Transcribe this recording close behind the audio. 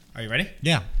Are you ready?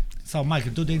 Yeah. So,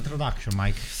 Mike, do the introduction,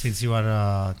 Mike, since you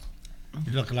are,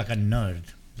 you look like a nerd,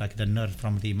 like the nerd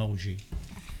from the emoji.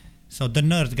 So the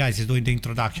nerd, guys, is doing the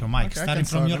introduction. Mike, Okay, starting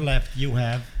from your left, you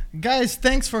have... Guys,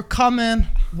 thanks for coming.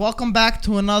 Welcome back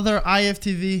to another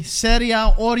IFTV Serie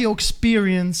A audio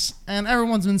experience. And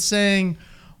everyone's been saying,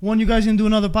 when you guys gonna do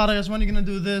another podcast? When are you gonna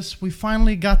do this? We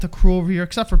finally got the crew over here,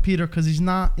 except for Peter, because he's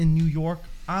not in New York.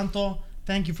 Anto,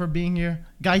 thank you for being here.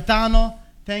 Gaetano,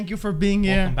 thank you for being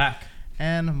here. Welcome back.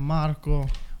 And Marco.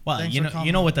 Well, you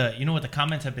know what the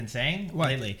comments have been saying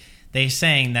lately. They're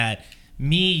saying that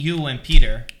me, you, and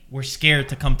Peter were scared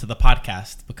to come to the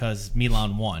podcast because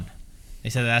Milan won. They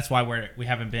said that's why we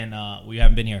haven't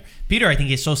been here. Peter, I think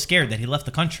he's so scared that he left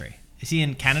the country. Is he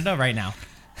in Canada right now?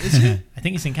 Is he? I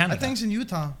think he's in Canada. I think he's in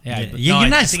Utah. You're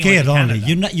not scared only.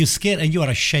 You're scared and you are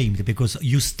ashamed because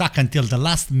you stuck until the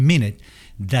last minute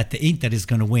that the Inter is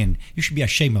going to win. You should be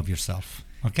ashamed of yourself.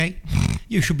 Okay,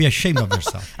 you should be ashamed of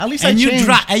yourself. At least and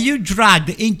you dragged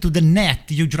into the net.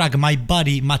 You dragged my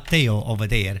buddy Matteo over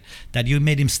there. That you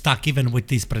made him stuck even with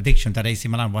this prediction that AC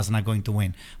Milan was not going to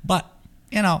win. But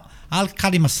you know, I'll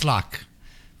cut him a slack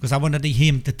because I wanted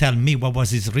him to tell me what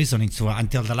was his reasoning to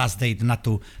until the last day not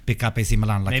to pick up AC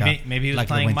Milan. Maybe he was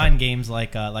playing mind games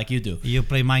like you do. You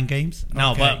play mind games?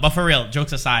 No, okay. but for real,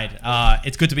 jokes aside,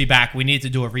 it's good to be back. We need to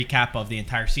do a recap of the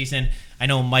entire season. I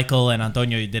know Michael and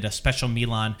Antonio did a special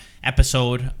Milan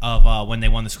episode of when they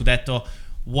won the Scudetto.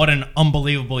 What an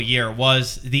unbelievable year it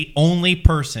was. The only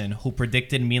person who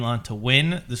predicted Milan to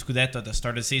win the Scudetto at the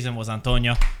start of the season was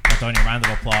Antonio. Antonio, round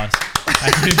of applause.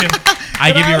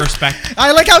 I give you respect.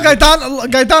 I like how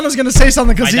Gaetano's going to say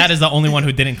something. My dad is the only one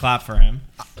who didn't clap for him.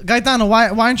 Gaetano, why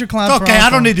aren't you clapping for Okay, I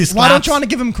don't need this Why claps. don't you want to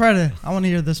give him credit? I want to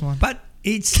hear this one. But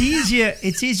it's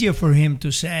easier for him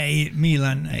to say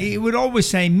Milan. He would always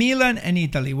say Milan and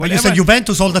Italy. Well, you said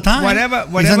Juventus all the time. Whatever.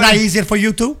 Isn't that easier for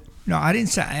you too? No, I didn't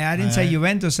say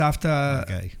Juventus after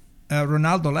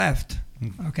Ronaldo left.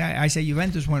 Okay, I say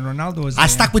Juventus when Ronaldo was there. I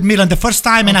stuck with Milan the first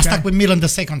time and I stuck with Milan the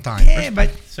second time. Yeah,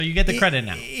 but so you get the credit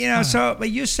now. You know,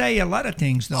 but you say a lot of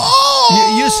things though.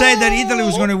 Oh! You say that Italy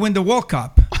was going to win the World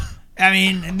Cup. I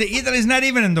mean, Italy's not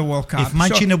even in the World Cup. If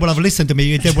Mancini would have listened to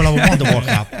me, they would have won the World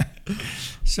Cup.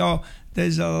 So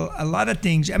there's a lot of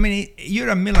things. I mean, you're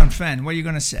a Milan fan. What are you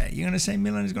going to say? You're going to say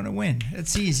Milan is going to win.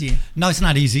 It's easy. No, it's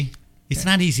not easy. It's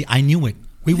not easy. I knew it.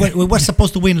 We were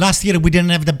supposed to win last year. We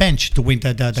didn't have the bench to win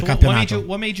the Campionato.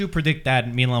 What made you predict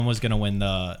that Milan was going to win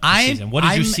the season? What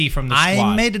did you see from the squad?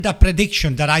 I made the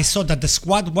prediction that I saw that the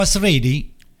squad was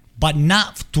ready, but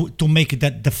not to make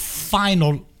the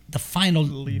final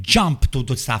jump to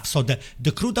the stuff. So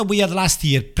the crew that we had last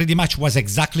year pretty much was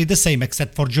exactly the same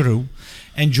except for Giroud,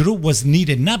 and Giroud was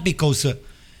needed not because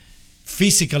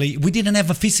physically we didn't have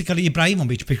a physically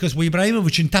Ibrahimovic, because with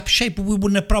Ibrahimovic in top shape we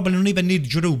wouldn't probably even need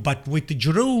Giroud, but with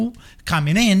Giroud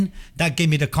coming in, that gave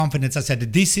me the confidence. I said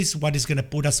this is what is going to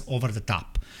put us over the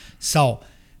top. So,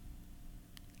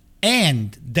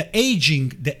 and the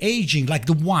aging like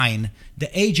the wine,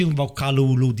 the aging of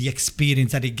Kalulu, the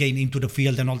experience that he gained into the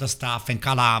field and all the stuff, and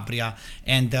Calabria,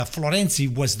 and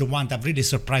Florenzi was the one that really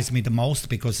surprised me the most,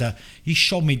 because he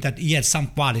showed me that he had some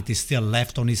quality still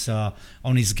left on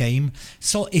his game.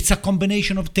 So it's a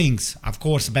combination of things. Of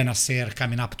course, Benacer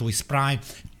coming up to his prime,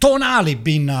 Tonali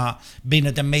being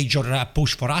the major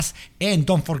push for us, and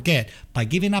don't forget, by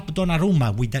giving up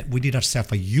Donnarumma, we did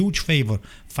ourselves a huge favor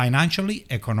financially,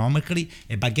 economically,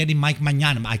 and by getting Mike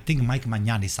Maignan. I think Mike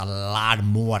Maignan is a lot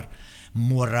more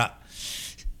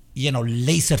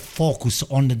laser focus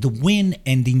on the win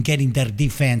and in getting their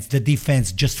defense. The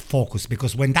defense just focus,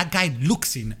 because when that guy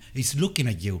is looking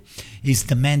at you, he's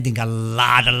demanding a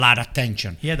lot of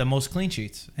attention. He had the most clean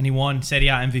sheets, and he won Serie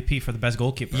A MVP for the best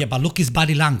goalkeeper. Yeah, but look his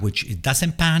body language. It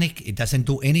doesn't panic. It doesn't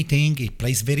do anything. He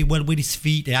plays very well with his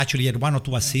feet. He actually had 1 or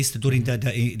 2 assists during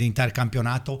the entire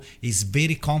Campionato. He's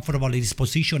very comfortable in his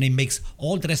position. He makes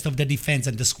all the rest of the defense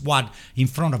and the squad in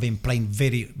front of him playing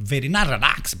very, very, not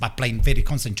relaxed, but playing very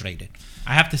concentrated.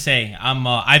 I have to say,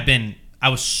 I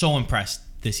was so impressed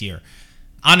this year.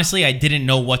 Honestly, I didn't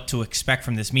know what to expect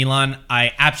from this Milan.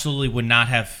 I absolutely would not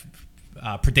have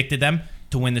predicted them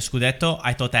to win the Scudetto.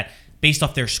 I thought that based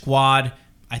off their squad,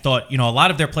 I thought, a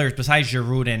lot of their players besides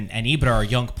Giroud and Ibra are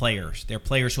young players. They're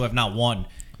players who have not won.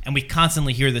 And we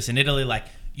constantly hear this in Italy, like,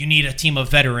 you need a team of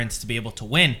veterans to be able to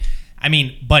win. I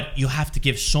mean, but you have to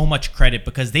give so much credit,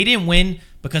 because they didn't win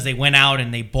because they went out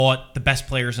and they bought the best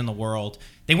players in the world.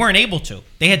 They weren't able to.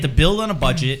 They had to build on a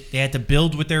budget. They had to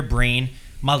build with their brain.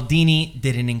 Maldini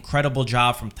did an incredible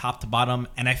job from top to bottom,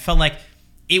 and I felt like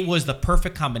it was the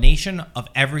perfect combination of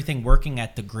everything working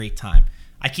at the great time.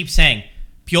 I keep saying,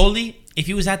 Pioli if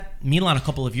he was at Milan a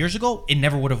couple of years ago, it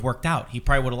never would have worked out. He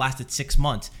probably would have lasted 6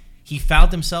 months. He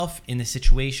found himself in this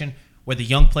situation where the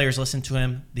young players listen to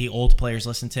him, the old players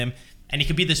listen to him, and he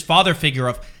could be this father figure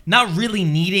of not really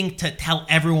needing to tell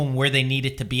everyone where they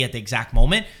needed to be at the exact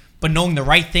moment, but knowing the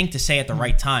right thing to say at the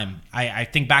right time. I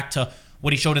think back to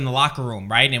what he showed in the locker room,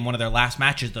 right? In one of their last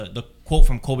matches, the quote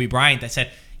from Kobe Bryant that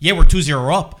said, yeah, we're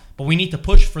 2-0 up, but we need to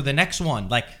push for the next one.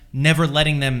 Like, never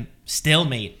letting them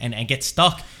stalemate and get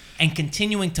stuck, and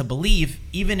continuing to believe,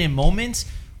 even in moments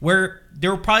where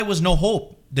there probably was no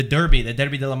hope. The Derby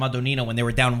della Madonnina, when they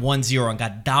were down 1-0 and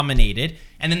got dominated,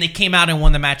 and then they came out and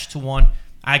won the match 2-1.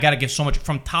 I got to give so much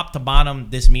from top to bottom,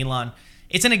 this Milan.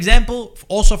 It's an example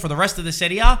also for the rest of the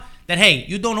Serie A that, hey,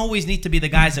 you don't always need to be the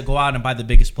guys that go out and buy the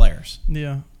biggest players.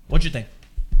 Yeah. What'd you think?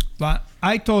 Well,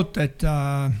 I thought that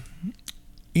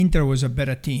Inter was a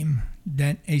better team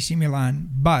than AC Milan,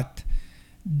 but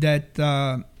that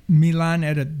Milan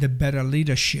had the better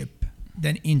leadership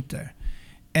than Inter.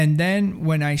 And then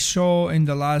when I saw in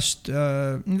the last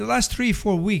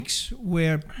 3-4 weeks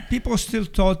where people still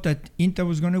thought that Inter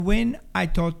was going to win, I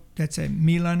thought that's it,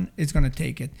 Milan is going to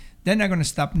take it. Then they're going to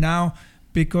stop now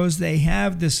because they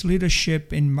have this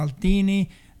leadership in Maldini,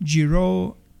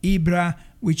 Giroud, Ibra,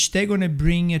 which they're going to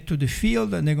bring it to the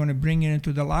field, and they're going to bring it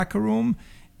into the locker room,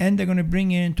 and they're going to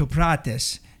bring it into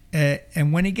practice.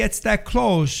 And when it gets that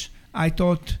close, I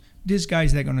thought these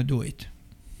guys, they're going to do it.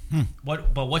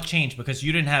 What changed? Because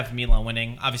you didn't have Milan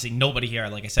winning. Obviously, nobody here,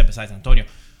 like I said, besides Antonio.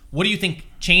 What do you think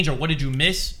changed, or what did you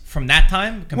miss from that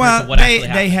time compared to what actually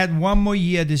happened? They had one more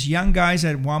year. These young guys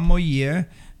had one more year.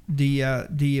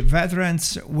 The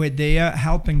veterans were there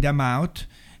helping them out.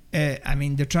 I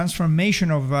mean, the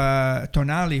transformation of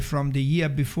Tonali from the year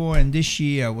before and this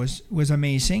year was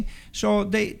amazing. So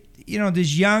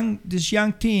this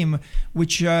young team,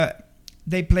 which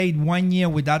they played 1 year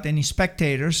without any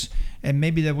spectators, and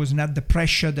maybe there was not the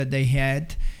pressure that they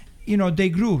had. They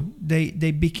grew.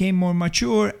 They became more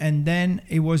mature, and then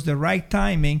it was the right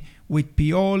timing with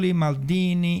Pioli,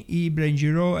 Maldini, Ibra, and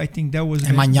Giroud. I think that was...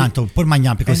 And Maignan, put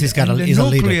Maignan, because he's a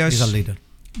leader. He's a leader.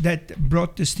 That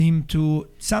brought this team to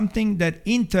something that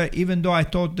Inter, even though I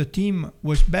thought the team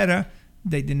was better,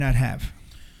 they did not have.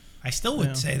 I still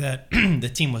would say that the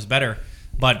team was better,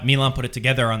 but Milan put it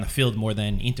together on the field more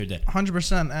than Inter did.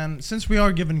 100%. And since we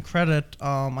are given credit,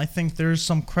 I think there's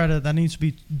some credit that needs to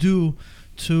be due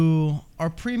to our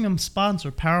premium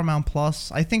sponsor, Paramount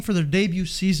Plus. I think for their debut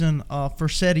season for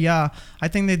Serie A, I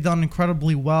think they've done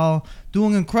incredibly well,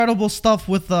 doing incredible stuff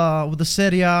with the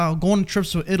Serie A, going on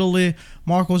trips to Italy.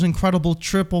 Marco's incredible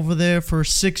trip over there for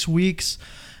 6 weeks.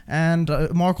 And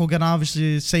Marco can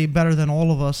obviously say better than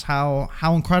all of us how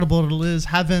incredible it is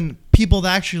having people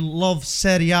that actually love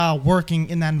Serie A working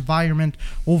in that environment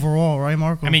overall, right,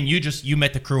 Marco? I mean, you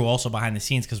met the crew also behind the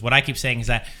scenes, because what I keep saying is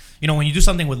that, when you do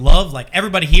something with love, like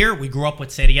everybody here, we grew up with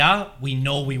Serie A. We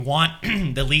know we want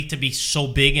the league to be so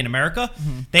big in America.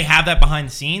 Mm-hmm. They have that behind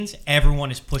the scenes. Everyone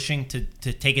is pushing to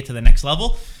take it to the next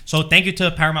level. So thank you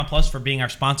to Paramount Plus for being our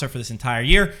sponsor for this entire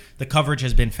year. The coverage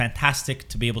has been fantastic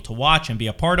to be able to watch and be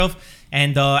a part of.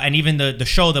 And even the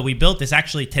show that we built is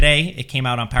actually today. It came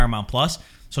out on Paramount Plus.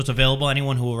 So it's available.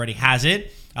 Anyone who already has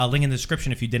it. Link in the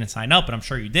description if you didn't sign up, but I'm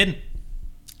sure you didn't.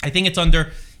 I think it's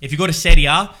under, if you go to Serie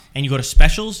A and you go to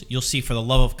specials, you'll see For the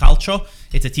Love of Calcio.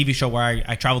 It's a TV show where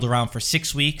I traveled around for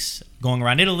 6 weeks, going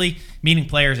around Italy, meeting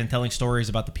players and telling stories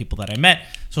about the people that I met.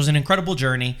 So it was an incredible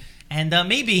journey. And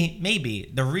maybe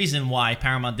the reason why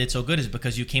Paramount did so good is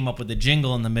because you came up with the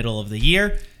jingle in the middle of the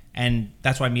year. And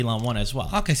that's why Milan won as well.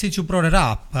 Okay, since you brought it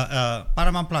up,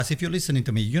 Paramount Plus, if you're listening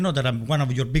to me, you know that I'm one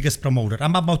of your biggest promoters.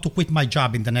 I'm about to quit my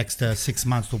job in the next 6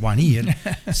 months to 1 year.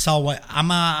 So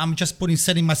I'm just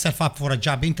setting myself up for a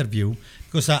job interview,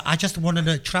 because I just wanted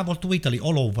to travel to Italy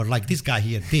all over, like this guy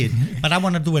here did. But I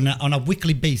want to do it on a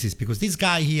weekly basis, because this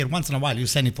guy here, once in a while, you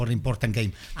send him for an important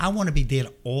game. I want to be there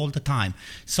all the time.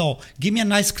 So give me a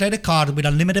nice credit card with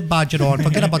a limited budget on.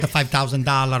 Forget about the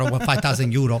 $5,000 or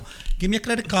 5,000 euro. Give me a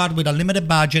credit card with a limited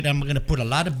budget, and I'm going to put a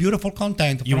lot of beautiful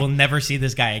content. You will never see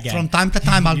this guy again. From time to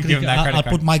time, I'll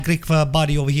put my Greek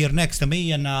buddy over here next to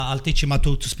me, and I'll teach him how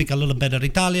to speak a little better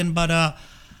Italian, but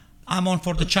I'm on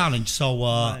for the challenge. So,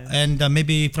 and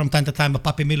maybe from time to time,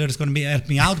 Papi Miller is going to help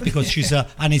me out, because she's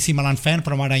an AC Milan fan,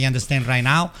 from what I understand right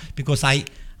now, because I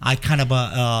kind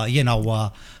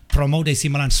of, promote AC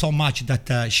Milan so much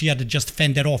that she had to just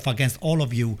fend it off against all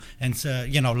of you. And,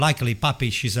 likely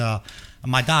Papi, she's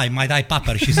my die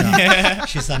Papa. She's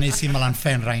an AC Milan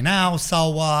fan right now.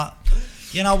 So,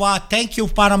 you know what? Thank you,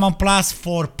 Paramount Plus,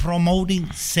 for promoting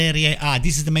Serie A.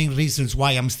 This is the main reasons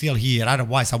why I'm still here.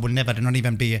 Otherwise, I would never not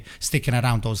even be sticking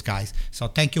around those guys. So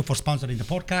thank you for sponsoring the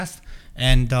podcast.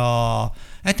 And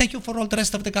thank you for all the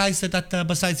rest of the guys that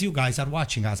besides you guys are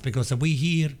watching us, because we're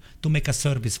here to make a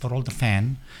service for all the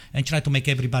fan and try to make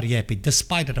everybody happy,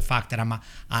 despite the fact that I'm a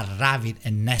rabid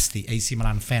and nasty AC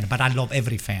Milan fan. But I love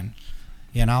every fan.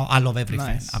 You know, I love every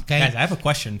fan. Okay, guys, I have a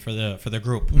question for the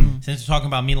group. Since we're talking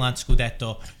about Milan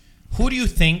Scudetto, who do you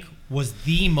think was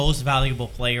the most valuable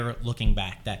player looking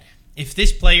back? That if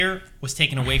this player was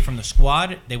taken away from the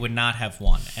squad, they would not have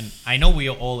won. And I know we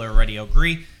all already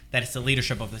agree that it's the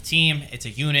leadership of the team. It's a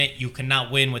unit. You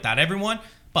cannot win without everyone.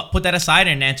 But put that aside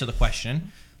and answer the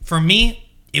question. For me,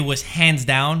 it was hands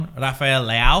down Rafael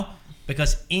Leao,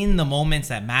 because in the moments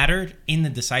that mattered, in the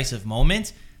decisive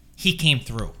moments, he came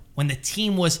through. When the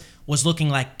team was looking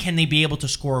like, can they be able to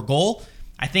score a goal?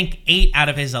 I think 8 out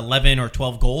of his 11 or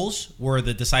 12 goals were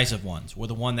the decisive ones, were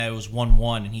the one that was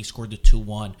 1-1 and he scored the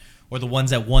 2-1, or the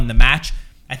ones that won the match.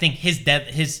 I think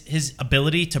his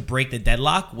ability to break the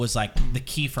deadlock was like the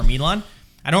key for Milan.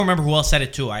 I don't remember who else said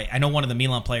it too. I know one of the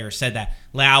Milan players said that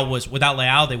without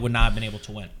Leao, they would not have been able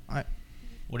to win. What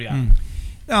do you got?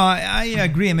 No, I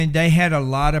agree. I mean, they had a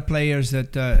lot of players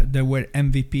that were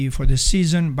MVP for the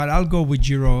season, but I'll go with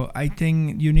Giroud. I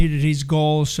think you needed his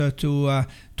goals to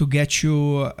get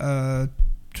you to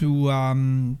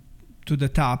the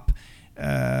top,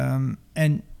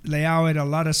 and Leao had a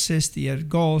lot of assists, he had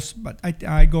goals, but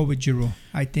I go with Giroud.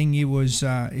 I think he was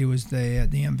the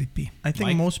MVP. I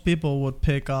think most people would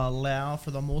pick Leao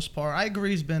for the most part. I agree,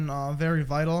 he's been very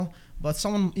vital. But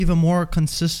someone even more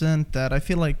consistent that I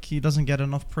feel like he doesn't get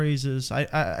enough praises,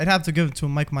 I'd have to give it to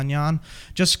Mike Maignan,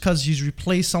 just because he's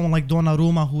replaced someone like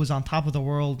Donnarumma, who is on top of the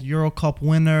world, Euro Cup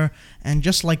winner, and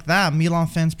just like that, Milan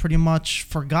fans pretty much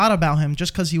forgot about him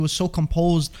just because he was so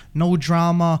composed, no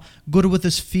drama, good with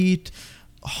his feet,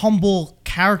 humble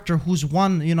character who's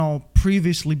won,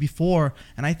 previously before,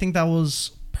 and I think that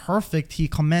was perfect. He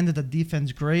commanded the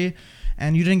defense great.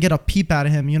 And you didn't get a peep out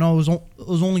of him. It was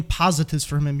only positives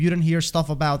for him. You didn't hear stuff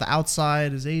about the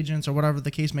outside, his agents, or whatever the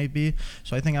case may be.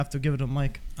 So I think I have to give it to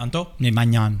Mike. Anto?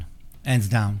 Maignan, hands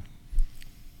down.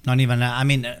 Not even. I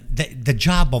mean, the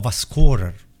job of a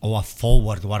scorer or a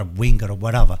forward or a winger or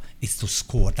whatever is to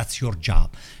score. That's your job,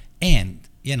 and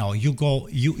you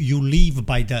live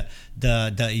by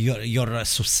your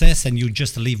success, and you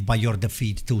just live by your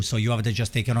defeat too. So you have to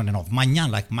just take it on and off.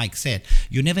 Maignan, like Mike said,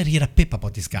 you never hear a pip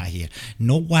about this guy here.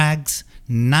 No wags,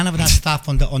 none of that stuff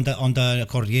on the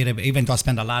Corriere. Even though I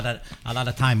spend a lot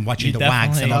of time watching the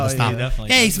wags and all the stuff.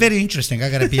 Yeah, it's very interesting. I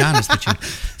gotta be honest with you.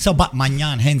 So, but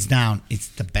Maignan, hands down, it's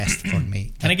the best for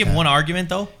me. Can I give one argument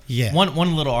though? Yeah.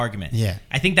 One little argument. Yeah.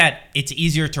 I think that it's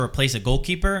easier to replace a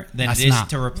goalkeeper than it is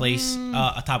to replace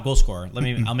a top goal scorer.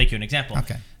 I'll make you an example.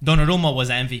 Okay. Donnarumma was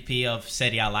MVP of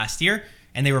Serie A last year,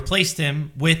 and they replaced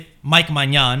him with Mike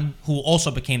Maignan, who also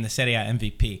became the Serie A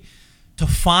MVP. To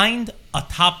find a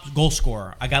top goal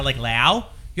scorer, a guy like Leao,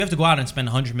 you have to go out and spend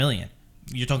 100 million.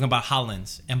 You're talking about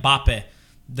Haaland, Mbappe,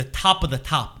 the top of the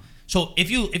top. So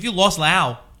if you lost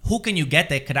Leao, who can you get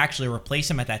that could actually replace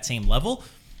him at that same level?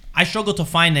 I struggle to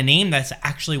find a name that's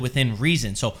actually within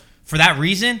reason. So for that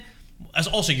reason, as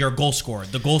also your goal scorer,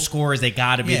 the goal scorers, they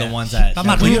got to be the ones that.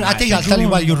 I think I'll tell you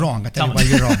why you're wrong. Tell you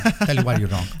why you're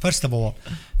wrong. First of all,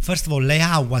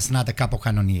 Leao was not a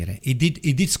capocannoniere. He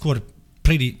did score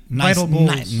pretty nice goals.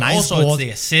 Also, goals. It's the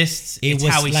assists. It's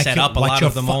how he set up a lot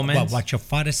of the moments. What your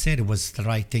father said was the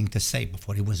right thing to say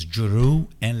before. It was Giroud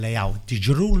and Leao. The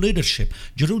Giroud leadership.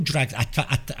 Giroud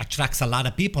attracts a lot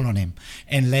of people on him.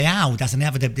 And Leao doesn't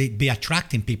have to be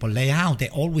attracting people. Leao, they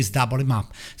always double him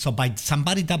up. So by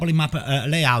somebody doubling him up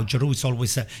Leao, Giroud is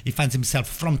always, he finds himself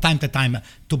from time to time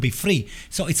to be free.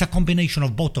 So it's a combination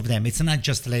of both of them. It's not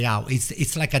just Leao.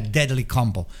 It's like a deadly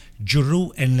combo.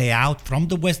 Giroud and Leao from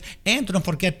the West. And don't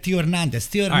forget Theo Hernandez.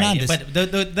 Right,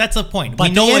 but that's the point. But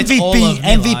we know the it's all of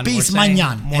Milan. MVP is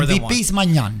Maignan. MVP is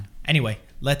Maignan. Anyway,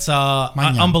 let's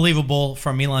unbelievable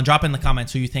from Milan. Drop in the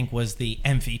comments who you think was the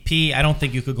MVP. I don't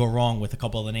think you could go wrong with a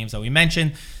couple of the names that we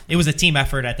mentioned. It was a team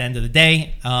effort at the end of the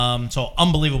day. So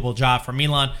unbelievable job for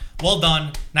Milan. Well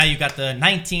done. Now you got the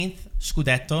 19th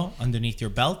Scudetto underneath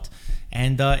your belt.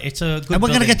 And it's a good. And we're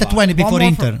going to get to 20 before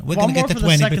Inter. We're going to get to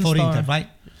 20 before Inter, right?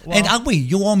 Well, and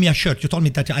you owe me a shirt. You told me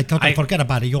that I totally forget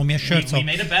about it. You owe me a shirt. We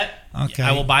made a bet. Okay.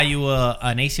 I will buy you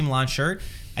an AC Milan shirt.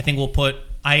 I think we'll put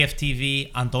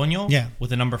IFTV Antonio with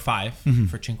the number 5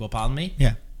 for Cinque Palmi.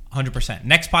 Yeah. 100%.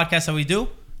 Next podcast that we do,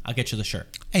 I'll get you the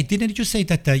shirt. Hey, didn't you say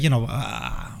that,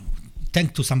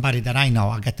 thanks to somebody that I know,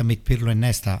 I got to meet Pirlo and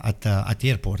Nesta at the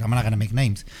airport. I'm not going to make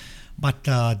names. But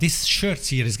this shirts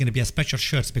here is going to be a special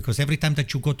shirts because every time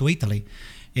that you go to Italy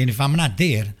And if I'm not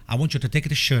there, I want you to take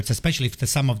the shirts, especially if there's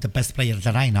some of the best players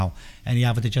that I know, and you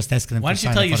have to just ask them Why to don't you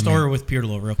sign tell up your for story me. with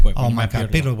Pirlo real quick? Oh when you my met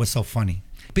God, Pirlo was so funny.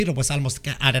 Pirlo was almost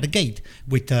out of the gate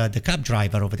with the cab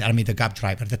driver over there. I mean, the cab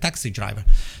driver, the taxi driver.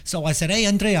 So I said, hey,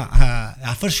 Andrea,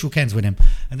 I first shook hands with him.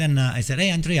 And then I said, hey,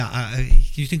 Andrea,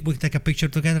 you think we can take a picture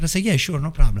together? I said, yeah, sure,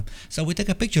 no problem. So we take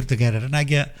a picture together, and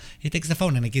he takes the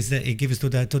phone and he gives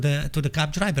it to the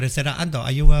cab driver. I said, Ando,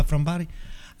 are you from Bari?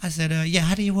 I said, yeah,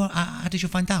 how did you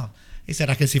find out? He said,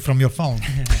 I can see from your phone.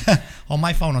 On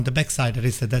my phone, on the back side, there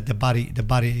is the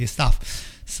body stuff.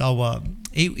 So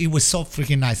he was so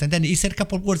freaking nice. And then he said a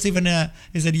couple of words even,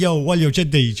 he said, yo, voglio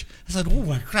ġeddiġ. I said,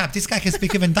 oh, crap, this guy can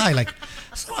speak even dialect.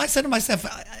 So I said to myself,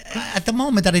 at the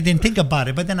moment that I didn't think about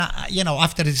it, but then,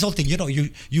 after this whole thing,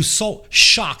 you're so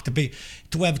shocked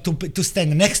to have to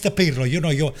stand next to Pirlo.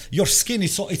 Your skin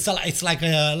is so, it's like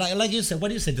you said, what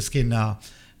do you say, the skin,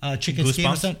 chicken skin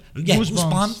or something? Yeah,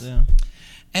 goosebumps. Yeah.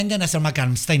 And then I said, my God,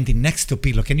 I'm standing next to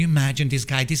Pirlo. Can you imagine this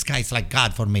guy? This guy is like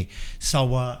God for me.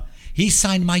 So he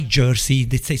signed my jersey.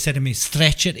 They said to me,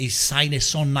 stretch it. He signed it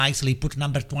so nicely, put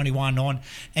number 21 on.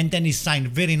 And then he signed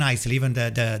very nicely, even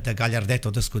the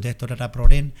Gagliardetto, the Scudetto that I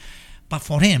brought in. But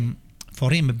for him,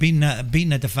 being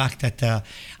the fact that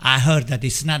I heard that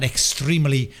it's not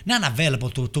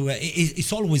available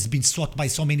it's always been sought by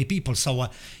so many people. So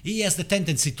he has the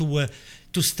tendency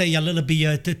to stay a little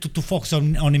bit, to focus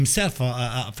on himself.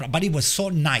 But he was so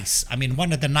nice. I mean,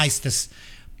 one of the nicest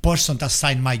person that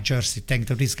signed my jersey, thanks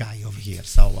to this guy over here.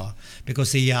 So,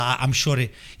 because I'm sure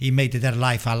he made their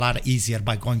life a lot easier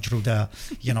by going through the,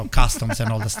 customs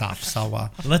and all the stuff. So,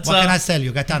 what can I tell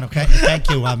you, Gaetano? Okay, thank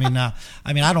you. I mean,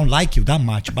 I don't like you that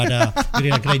much, but you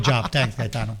did a great job. Thanks,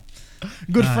 Gaetano.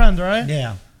 Good friend, right?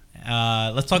 Yeah.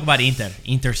 Let's talk about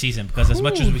Inter season, because as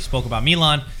much as we spoke about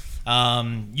Milan,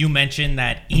 you mentioned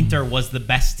that Inter was the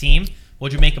best team.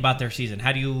 What'd you make about their season?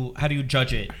 How do you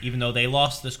judge it? Even though they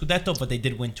lost the Scudetto, but they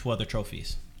did win 2 other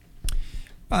trophies.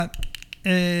 But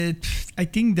I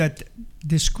think that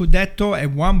the Scudetto, at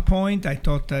one point, I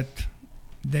thought that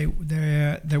they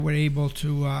were able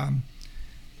to.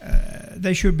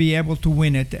 They should be able to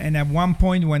win it. And at one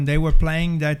point, when they were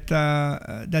playing that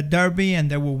derby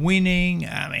and they were winning,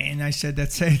 I mean, I said,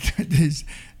 that's it.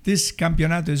 This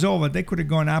campionato is over. They could have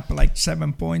gone up like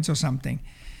 7 points or something.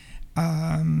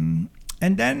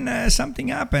 And then something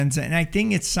happens, and I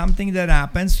think it's something that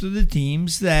happens to the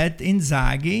teams that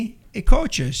Inzaghi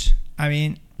coaches. I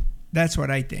mean, that's what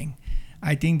I think.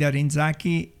 I think that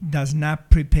Inzaghi does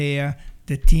not prepare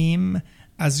the team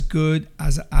as good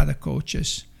as other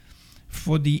coaches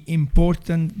for the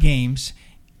important games.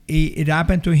 It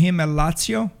happened to him at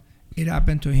Lazio. It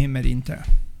happened to him at Inter.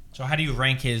 So how do you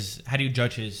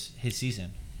judge his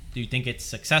season? Do you think it's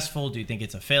successful? Do you think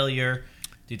it's a failure?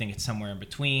 Do you think it's somewhere in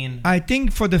between? I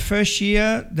think for the first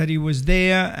year that he was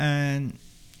there and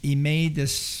he made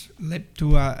this leap to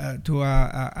one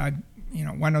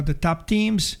of the top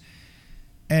teams,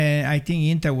 and I think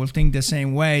Inter will think the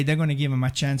same way. They're going to give him a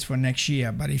chance for next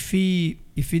year. But if he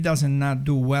does not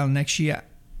do well next year,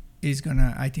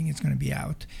 I think it's gonna be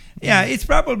out. Yeah, it's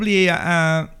probably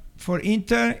for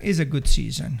Inter is a good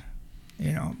season,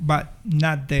 but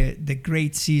not the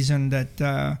great season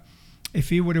that. If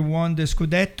he would have won the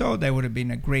Scudetto, that would have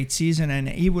been a great season, and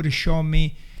he would have shown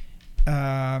me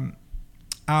how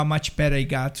much better he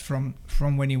got from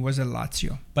when he was at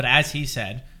Lazio. But as he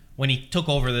said, when he took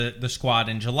over the squad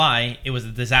in July, it was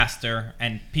a disaster,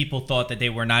 and people thought that they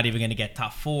were not even going to get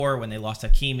top 4 when they lost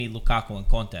Hakimi, Lukaku, and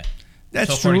Conte.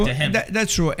 That's so true. To him.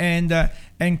 That's true. And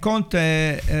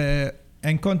Conte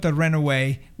ran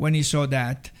away when he saw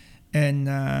that. And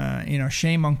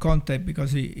shame on Conte,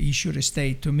 because he should have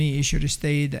stayed. To me, he should have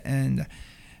stayed. And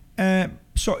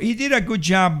so he did a good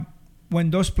job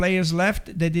when those players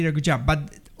left. They did a good job,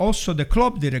 but also the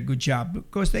club did a good job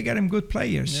because they got him good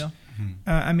players. Yeah.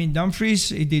 I mean, Dumfries,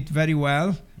 he did very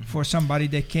well for somebody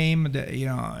that came.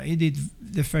 He did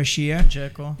the first year.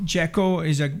 Dzeko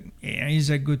is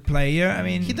a good player. I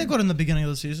mean, he did good in the beginning of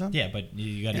the season. Yeah, but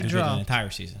you got to do good the entire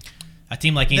season. A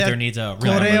team like Inter needs a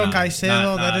real Correa,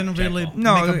 Caicedo, that didn't really make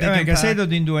a big impact. Caicedo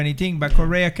didn't do anything, but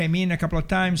Correa came in a couple of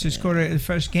times. He scored the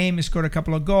first game. He scored a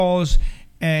couple of goals,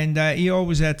 and he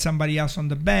always had somebody else on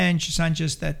the bench.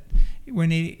 Sanchez, that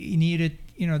when he needed,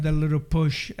 the little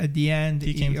push at the end,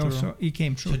 he came through. So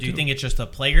do you think it's just a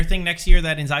player thing next year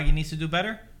that Inzaghi needs to do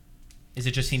better? Is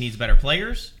it just he needs better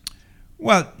players?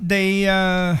 Well, they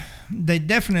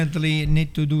definitely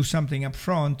need to do something up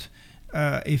front.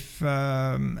 If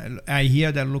I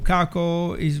hear that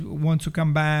Lukaku wants to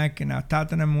come back, and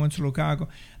Tottenham wants Lukaku,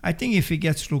 I think if he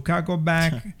gets Lukaku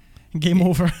back, game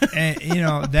over.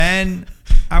 Then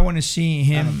I want to see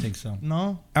him. I don't think so.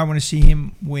 No. I want to see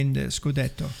him win the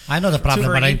Scudetto. I know the problem,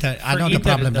 For but Inter- I know for the Inter,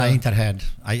 problem that the- Inter had.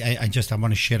 I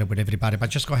want to share it with everybody. But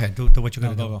just go ahead, do what you're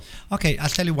gonna No, do. go. Okay, I'll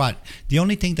tell you what. The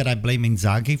only thing that I blame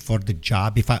Inzaghi for the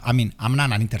job, I'm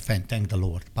not an Inter fan, thank the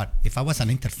Lord. But if I was an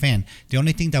Inter fan, the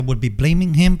only thing that I would be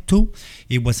blaming him too,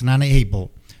 he was not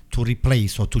able to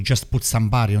replace or to just put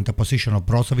somebody on the position of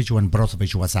Brozovic when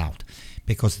Brozovic was out,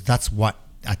 because that's what.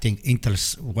 I think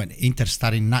when Inter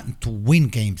started not to win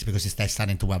games because they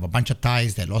starting to have a bunch of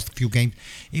ties, they lost a few games.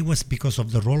 It was because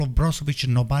of the role of Brozovic.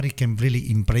 Nobody can really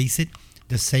embrace it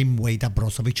the same way that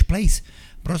Brozovic plays.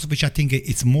 Brozovic, I think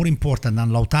it's more important than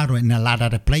Lautaro and a lot of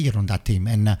the players on that team.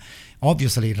 And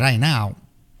obviously, right now,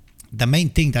 the main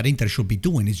thing that Inter should be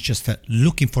doing is just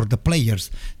looking for the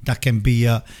players that can be,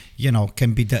 a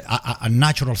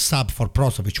natural sub for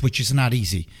Brozovic, which is not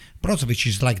easy. Brozovic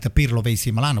is like the Pirlo of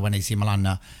AC Milan when AC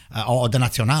Milan, or the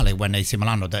Nazionale when AC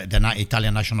Milan, the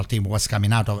Italian national team was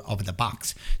coming out of the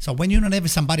box. So when you don't have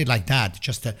somebody like that,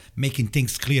 just making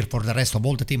things clear for the rest of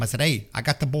all the team, I said, hey, I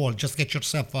got the ball, just get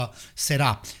yourself set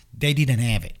up. They didn't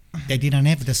have it. They didn't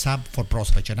have the sub for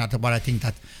Brozovic, and that's what I think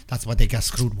that's what they got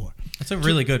screwed for. That's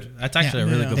actually a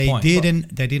really good they point.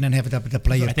 They didn't have the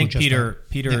players. I think to just,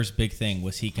 Peter's big thing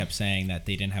was he kept saying that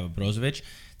they didn't have a Brozovic.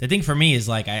 The thing for me is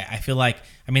like I feel like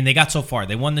they got so far.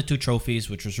 They won the 2 trophies,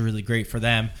 which was really great for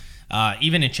them.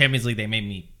 Even in Champions League, they made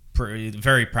me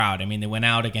very proud. They went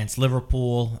out against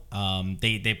Liverpool. But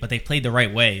they played the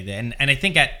right way. And I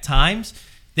think at times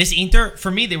this Inter,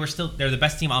 for me, they're the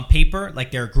best team on paper.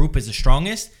 Like their group is the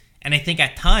strongest. And I think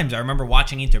at times I remember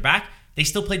watching Inter back, they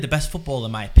still played the best football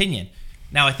in my opinion.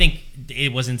 Now I think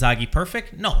it was Inzaghi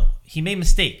perfect. No, he made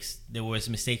mistakes. There was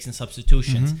mistakes in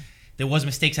substitutions. Mm-hmm. There was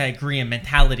mistakes, I agree, in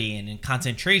mentality and in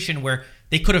concentration where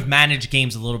they could have managed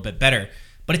games a little bit better.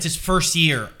 But it's his first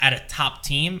year at a top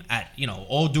team. At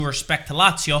all due respect to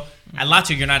Lazio, at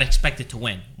Lazio you're not expected to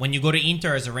win. When you go to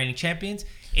Inter as the reigning champions,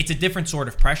 it's a different sort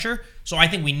of pressure. So I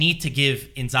think we need to give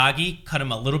Inzaghi, cut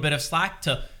him a little bit of slack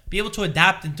to be able to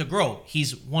adapt and to grow.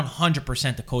 He's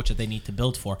 100% the coach that they need to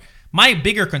build for. My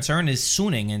bigger concern is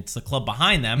Suning, and it's the club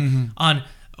behind them, on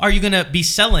are you going to be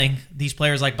selling these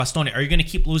players like Bastoni? Are you going to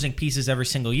keep losing pieces every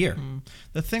single year?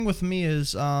 The thing with me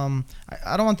is I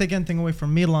don't want to take anything away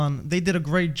from Milan. They did a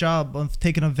great job of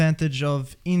taking advantage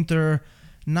of Inter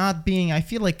not being, I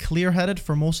feel like, clear-headed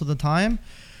for most of the time.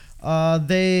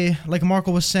 They, like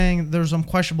Marco was saying, there's some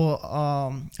questionable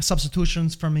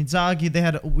substitutions from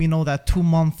Inzaghi. We know that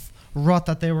 2-month rut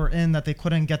that they were in that they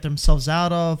couldn't get themselves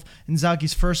out of.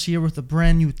 Inzaghi's first year with a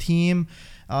brand new team,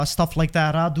 stuff like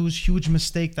that. Radu's huge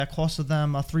mistake that costed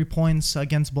them 3 points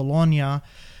against Bologna.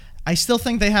 I still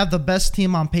think they have the best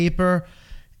team on paper,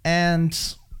 and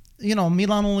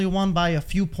Milan only won by a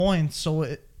few points.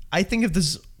 So I think if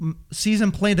this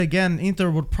season played again, Inter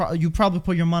would you probably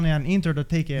put your money on Inter to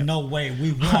take it. No way,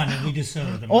 we won and we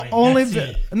deserve it.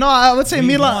 No, I would say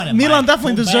Milan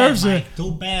definitely deserves it.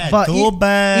 Too bad. But too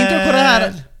bad. Inter could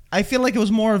have had. I feel like it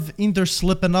was more of Inter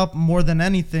slipping up more than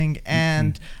anything,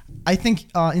 and I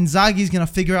think Inzaghi's gonna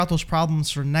figure out those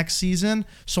problems for next season.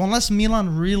 So unless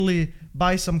Milan really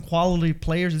buys some quality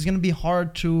players, it's gonna be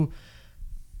hard to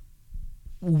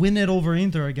win it over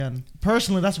Inter again.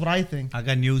 Personally, that's what I think. I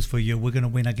got news for you. We're gonna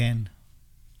win again.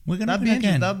 We're gonna That'd win be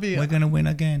again. interesting. We're gonna win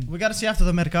again. We got to see after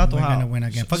the Mercato We're how. gonna win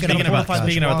again. Speaking about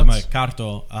the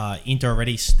Mercato, Inter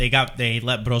already they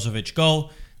let Brozovic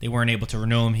go. They weren't able to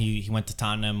renew him. He went to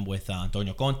Tottenham with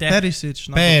Antonio Conte. Perisic.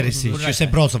 You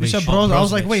said Brozovic. You said Brozovic. I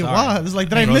was like, wait, sorry. what? It's like,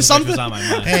 did I miss something? Was on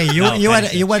my mind. Hey, No,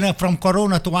 you went from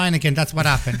Corona to Heineken. That's what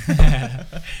happened.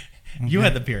 You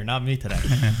had the beer, not me today.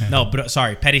 No, but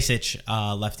sorry, Perisic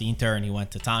left the Inter and he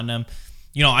went to Tottenham.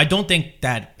 I don't think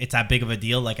that it's that big of a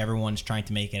deal like everyone's trying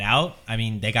to make it out.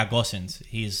 They got Gosens.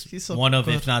 He's so one of,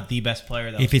 good. if not the best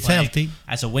player that If was he's playing healthy.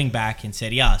 as a wing back in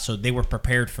Serie A. So they were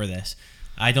prepared for this.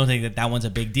 I don't think that one's a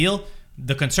big deal.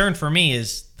 The concern for me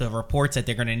is the reports that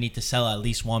they're going to need to sell at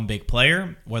least one big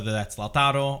player, whether that's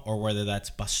Lautaro or whether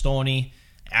that's Bastoni.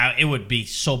 It would be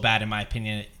so bad, in my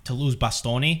opinion, to lose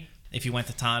Bastoni if he went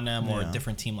to Tottenham or a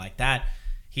different team like that.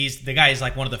 The guy is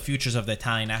like one of the futures of the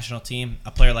Italian national team.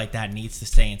 A player like that needs to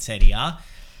stay in Serie A.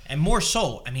 And more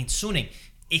so, Suning,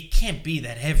 it can't be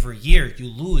that every year you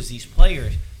lose these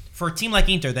players. For a team like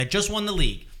Inter that just won the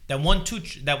league, that won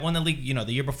the league,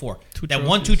 the year before,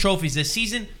 won 2 trophies this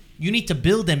season, you need to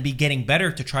build and be getting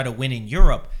better to try to win in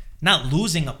Europe, not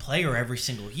losing a player every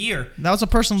single year. That was a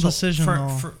personal decision, though.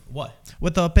 For what?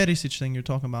 With the Perisic thing you're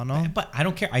talking about, no? But I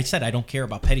don't care. I said I don't care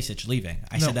about Perisic leaving.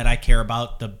 I No. said that I care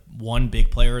about the one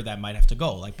big player that might have to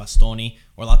go, like Bastoni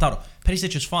or Lautaro.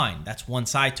 Perisic is fine. That's one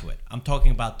side to it. I'm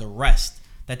talking about the rest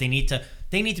that they need to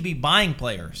They need to be buying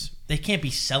players. They can't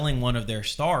be selling one of their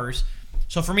stars.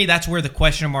 So for me, that's where the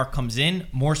question mark comes in,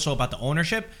 more so about the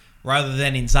ownership rather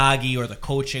than Inzaghi or the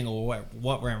coaching or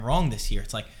what went wrong this year.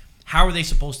 It's like, how are they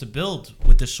supposed to build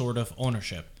with this sort of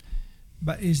ownership?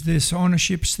 But is this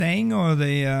ownership staying or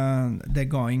they're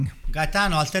going?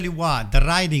 Gaetano, I'll tell you what, the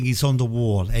writing is on the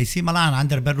wall. AC Milan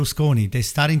under Berlusconi,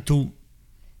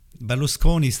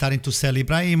 Berlusconi is starting to sell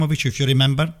Ibrahimovic, if you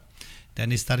remember.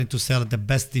 Then he's starting to sell the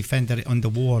best defender on the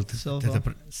world.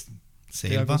 Silva.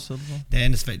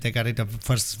 Then they got rid of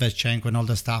first Shevchenko and all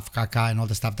the stuff, Kaká and all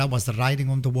the stuff. That was the writing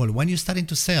on the wall. When you're starting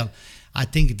to sell, I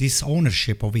think this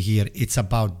ownership over here, it's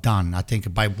about done. I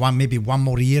think by maybe one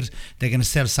more year, they're going to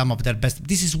sell some of their best.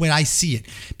 This is where I see it,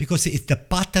 because it's the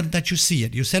pattern that you see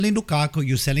it. You're selling Lukaku,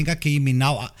 you're selling Hakimi,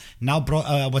 now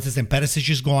what's his name, Perisic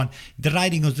is gone. The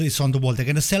writing is on the wall. They're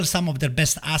going to sell some of their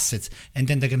best assets, and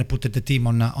then they're going to put the team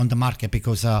on the market,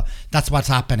 because that's what's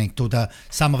happening to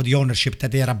some of the ownership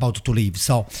that they are about to leave.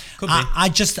 So I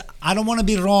don't want to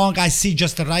be wrong. I see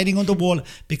just the writing on the wall,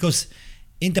 because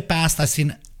in the past I've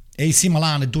seen AC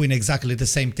Milan doing exactly the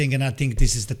same thing, and I think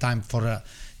this is the time for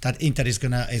that Inter is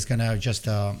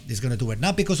gonna do it,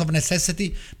 not because of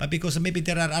necessity, but because maybe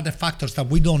there are other factors that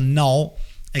we don't know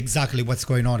exactly what's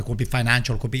going on. It could be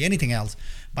financial, it could be anything else.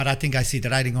 But I think I see the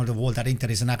writing on the wall that Inter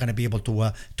is not going to be able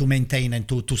to maintain and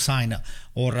to sign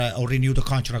or renew the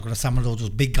contract with some of those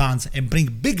big guns and bring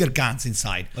bigger guns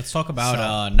inside. Let's talk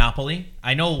about Napoli.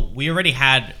 I know we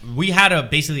had a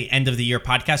basically end of the year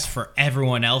podcast for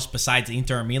everyone else besides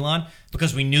Inter and Milan,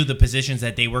 because we knew the positions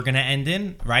that they were going to end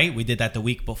in, right? We did that the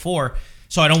week before.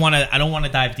 So I don't want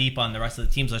to dive deep on the rest of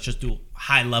the teams. Let's just do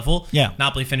high level. Yeah.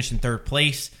 Napoli finished in third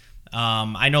place.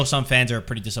 I know some fans are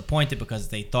pretty disappointed because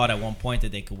they thought at one point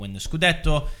that they could win the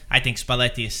Scudetto. I think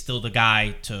Spalletti is still the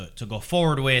guy to go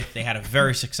forward with. They had a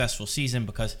very successful season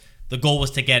because the goal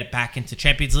was to get back into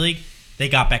Champions League. They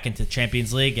got back into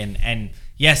Champions League, and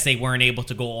yes, they weren't able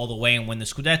to go all the way and win the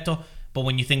Scudetto. But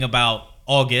when you think about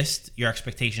August, your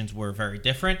expectations were very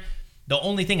different. The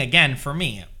only thing, again, for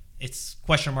me, it's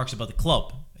question marks about the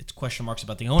club. It's question marks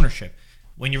about the ownership.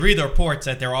 When you read the reports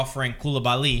that they're offering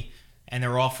Koulibaly and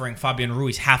they're offering Fabian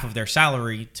Ruiz half of their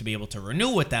salary to be able to renew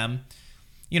with them,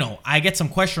 I get some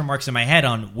question marks in my head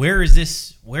on where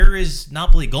is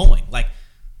Napoli going? Like,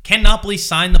 can Napoli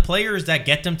sign the players that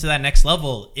get them to that next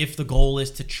level if the goal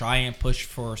is to try and push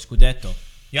for Scudetto?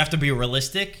 You have to be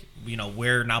realistic,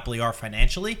 where Napoli are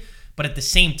financially, but at the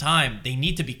same time, they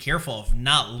need to be careful of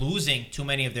not losing too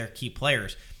many of their key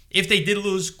players. If they did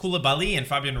lose Koulibaly and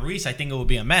Fabian Ruiz, I think it would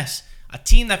be a mess. A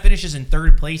team that finishes in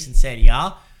third place in Serie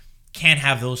A can't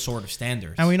have those sort of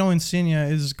standards. And we know Insigne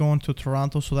is going to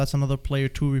Toronto, so that's another player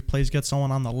to replace. Get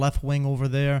someone on the left wing over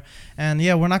there. And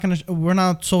yeah, we're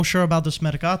not so sure about this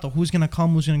Mercato. Who's gonna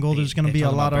come? Who's gonna go? There's gonna be a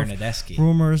lot of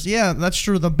rumors. Yeah, that's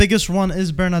true. The biggest one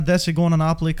is Bernardeschi going to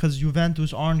Napoli because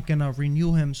Juventus aren't gonna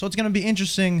renew him. So it's gonna be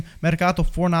interesting Mercato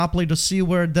for Napoli to see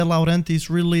where De Laurentiis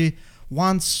really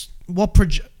wants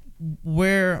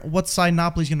what side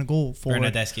Napoli's going to go for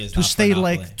Bernardeschi is to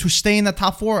stay in the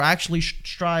top four, actually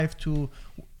strive to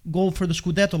go for the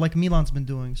Scudetto like Milan's been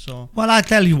doing. So well, I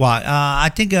tell you what, I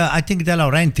think De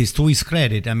Laurentiis, to his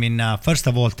credit, I mean, first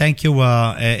of all, thank you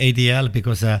ADL,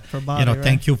 because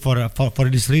thank you for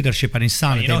his leadership and his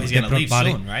son. He's going to leave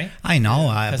soon, right? I know,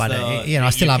 but I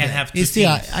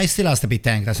still has to be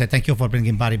thanked. I said thank you for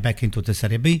bringing Bari back into the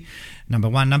Serie B. Number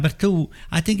one. Number two,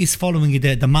 I think he's following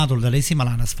the model that AC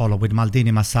Milan has followed with Maldini,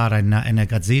 Massara, and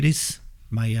Gazidis,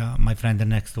 my friend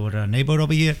and next door neighbor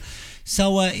over here.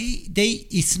 So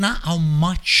it's not how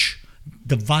much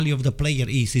the value of the player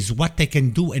is what they can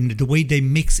do and the way they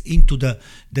mix into the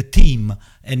team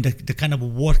and the kind of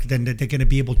work that they're going to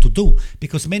be able to do.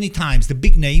 Because many times the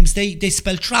big names, they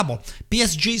spell trouble.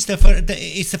 PSG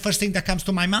is the first thing that comes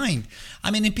to my mind. I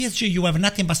mean, in PSG you have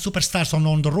nothing but superstars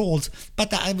on the roles,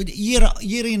 but year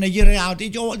in and year out,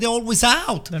 they're always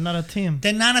out. They're not a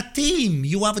team.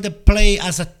 You have to play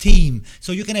as a team.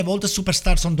 So you can have all the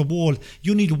superstars on the wall.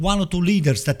 You need one or two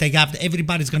leaders that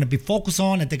everybody's going to be focused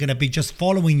on, and they're going to be just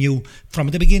following you from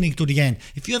the beginning to the end.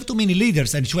 If you have too many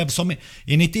leaders and you have so many,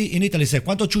 in Italy say,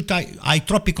 quando hai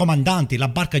troppi comandanti, la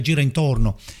barca gira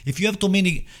intorno. If you have too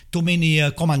many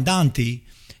comandanti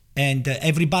and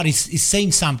everybody is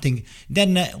saying something,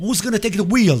 then who's going to take the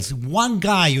wheels? One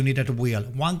guy you need at the wheel.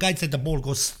 One guy said the boat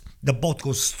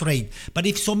goes straight. But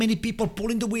if so many people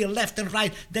pulling the wheel left and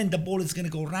right, then the ball is going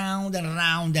to go round and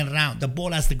round and round. The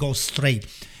ball has to go straight.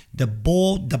 the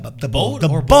boat, the Boat the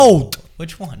or boat.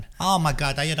 Which one? Oh my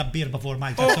God! I had a beer before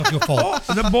Mike. That's not your fault.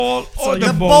 The ball or The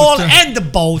the ball boat. and the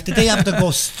boat, they have to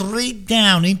go straight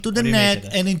down into the What do you make net of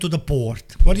that? and into the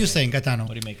port. What do you think, Gaetano?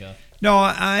 What do you make of? No,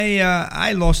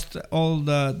 I lost all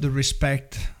the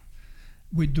respect,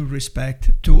 with due respect,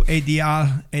 to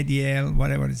ADL,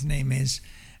 whatever his name is.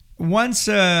 Once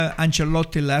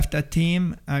Ancelotti left that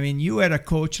team, I mean, you had a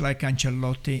coach like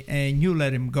Ancelotti and you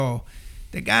let him go.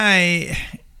 The guy,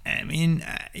 I mean,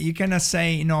 you cannot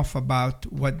say enough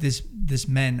about what this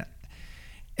man.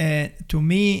 To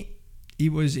me,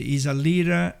 he's a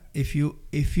leader. If you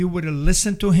would have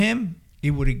listened to him, he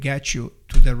would have got you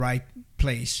to the right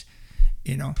place,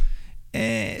 you know.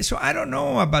 So I don't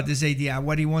know about this idea,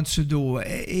 what he wants to do.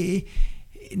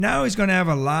 Now he's going to have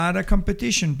a lot of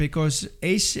competition because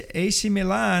AC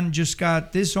Milan just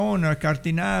got this owner,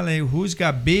 Cardinale, who's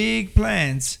got big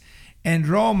plans, and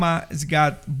Roma has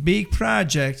got big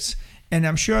projects, and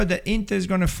I'm sure that Inter is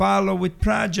going to follow with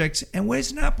projects. And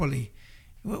where's Napoli?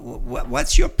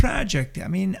 What's your project? I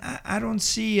mean, I don't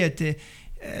see it.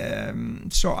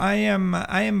 So I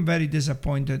am very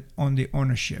disappointed on the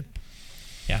ownership.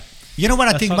 Yeah. You know what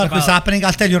I Let's think talk about what's about- happening?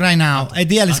 I'll tell you right now.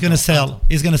 ADL is going to sell.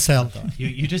 He's going to sell.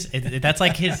 You just that's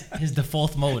like his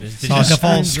default mode is to So just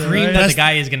default. scream that the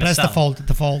guy is going to Press sell.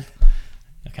 default.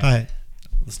 Okay. Go ahead.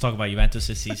 Let's talk about Juventus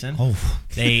this season. Oh.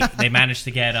 They managed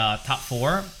to get top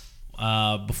four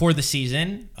before the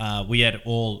season. We had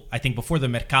I think before the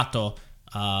Mercato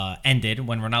ended,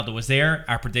 when Ronaldo was there,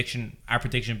 our prediction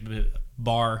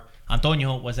bar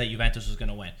Antonio was that Juventus was going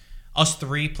to win. Us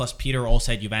three plus Peter all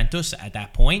said Juventus at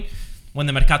that point. When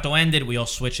the Mercato ended, we all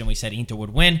switched and we said Inter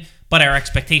would win. But our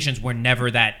expectations were never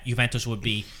that Juventus would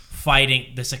be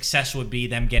fighting. The success would be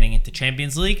them getting into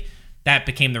Champions League. That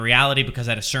became the reality because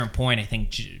at a certain point, I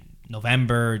think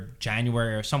November,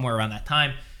 January, or somewhere around that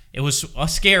time, it was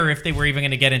scary if they were even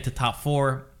going to get into top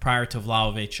four prior to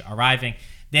Vlahovic arriving.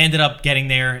 They ended up getting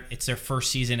there. It's their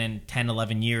first season in 10,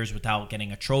 11 years without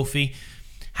getting a trophy.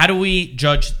 How do we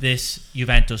judge this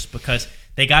Juventus? Because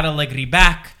they got Allegri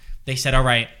back. They said, all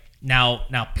right, now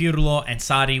Pirlo and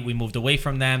Sarri, we moved away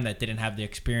from them that didn't have the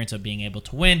experience of being able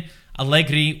to win.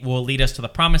 Allegri will lead us to the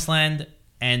promised land.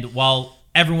 And while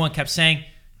everyone kept saying,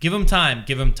 give him time,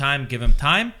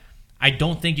 I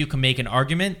don't think you can make an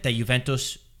argument that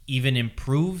Juventus even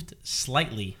improved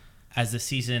slightly as the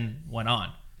season went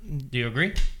on. Do you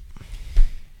agree?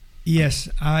 Yes,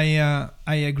 I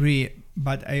agree,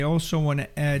 but I also want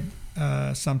to add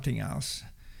something else.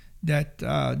 That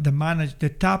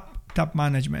the top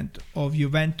management of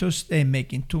Juventus, they're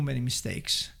making too many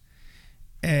mistakes,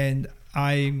 and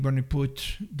I'm going to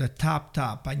put the top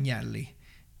Agnelli,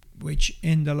 which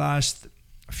in the last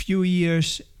few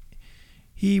years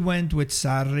he went with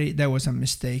Sarri, that was a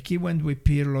mistake. He went with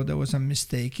Pirlo, that was a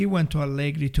mistake. He went to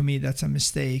Allegri, to me that's a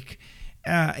mistake.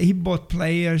 He bought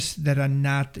players that are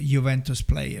not Juventus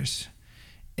players.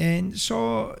 And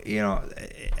so,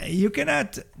 you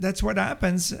cannot, that's what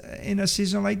happens in a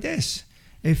season like this.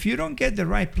 If you don't get the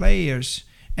right players,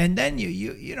 and then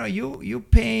you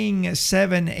paying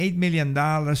 $7-8 million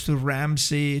to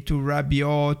Ramsey, to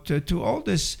Rabiot, to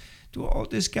all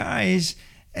these guys,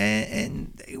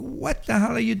 and what the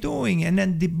hell are you doing? And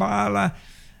then Dybala,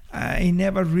 he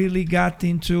never really got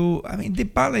into. I mean,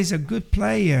 Dybala is a good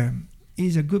player.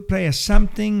 He's a good player.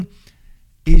 Something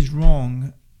is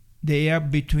wrong there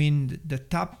between the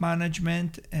top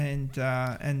management and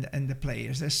the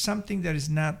players. There's something that is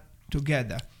not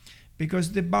together,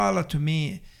 because Dybala, to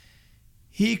me,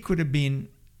 he could have been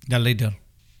The leader.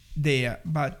 there,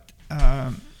 but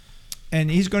and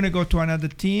he's going to go to another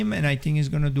team, and I think he's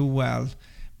going to do well.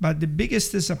 But the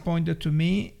biggest disappointment to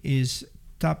me is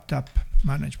top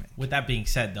management. With that being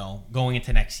said, though, going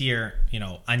into next year,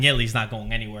 Agnelli's not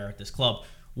going anywhere at this club.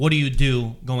 What do you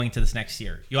do going into this next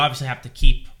year? You obviously have to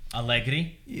keep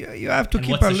Allegri. You have to And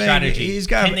keep what's the Allegri. strategy?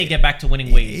 Can they get back to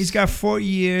winning ways? He's got 4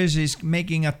 years. He's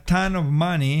making a ton of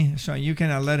money, so you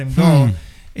cannot let him go.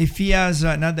 If he has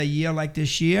another year like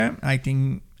this year, I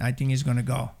think he's going to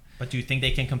go. But do you think they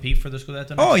can compete for the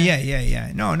Scudetto? Oh,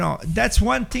 yeah. No. That's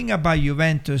one thing about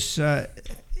Juventus.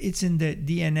 It's in the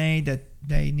DNA that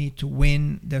they need to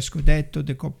win the Scudetto,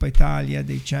 the Coppa Italia,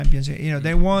 the Champions.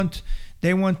 They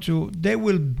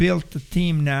will build the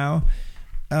team now.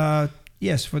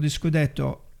 Yes, for the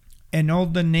Scudetto, and all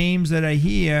the names that I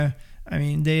hear, I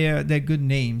mean, they're good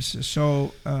names.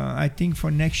 So I think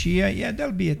for next year, yeah,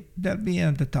 they'll be at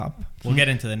the top. We'll get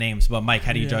into the names, but Mike,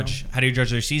 how do you judge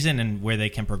their season and where they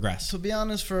can progress? To be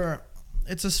honest,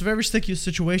 it's a very sticky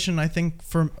situation. I think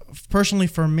personally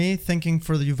for me, thinking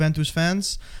for the Juventus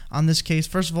fans on this case,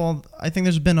 first of all, I think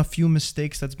there's been a few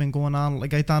mistakes that's been going on.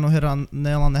 Like Gaetano hit on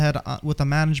nail on the head with the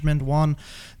management one.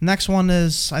 Next one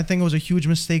is, I think it was a huge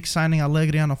mistake signing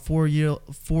Allegri on a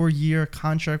four-year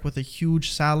contract with a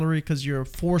huge salary, because you're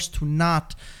forced to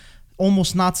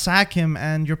almost not sack him,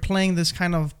 and you're playing this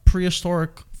kind of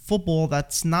prehistoric football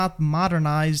that's not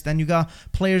modernized, and you got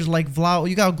players like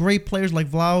you got great players like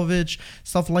Vlahovic,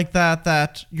 stuff like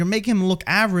that you're making him look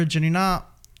average, and you're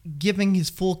not giving his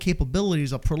full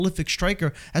capabilities. A prolific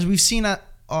striker, as we've seen at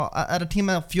a team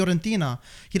at Fiorentina,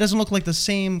 he doesn't look like the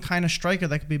same kind of striker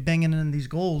that could be banging in these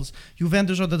goals.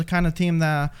 Juventus are the kind of team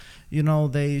that,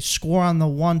 they score on the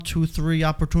 1, 2, 3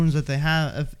 opportunities that they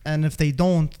have, and if they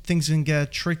don't, things can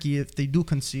get tricky if they do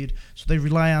concede. So they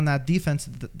rely on that defense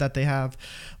that they have.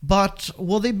 But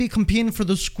will they be competing for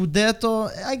the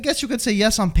Scudetto? I guess you could say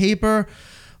yes on paper,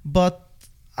 but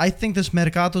I think this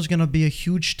Mercato is going to be a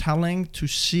huge telling to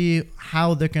see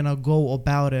how they're going to go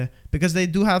about it, because they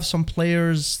do have some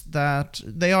players that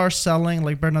they are selling,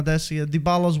 like Bernardeschi.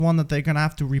 Dybala's one that they're going to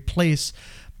have to replace,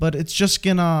 but it's just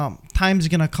time's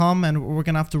going to come, and we're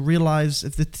going to have to realize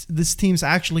if this team's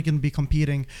actually going to be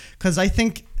competing. Because I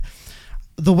think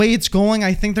the way it's going,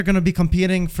 I think they're going to be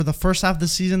competing for the first half of the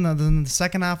season, and then the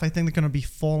second half, I think they're going to be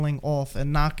falling off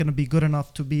and not going to be good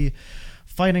enough to be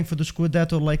fighting for the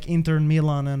Scudetto like Inter and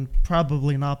Milan and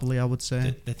probably Napoli, I would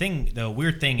say. The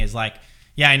weird thing is, like,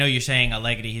 yeah, I know you're saying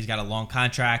Allegri, he's got a long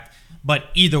contract, but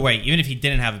either way, even if he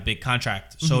didn't have a big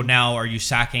contract, so now are you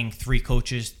sacking 3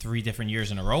 coaches 3 different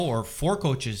years in a row, or 4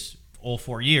 coaches all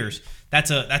 4 years? That's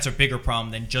a bigger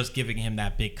problem than just giving him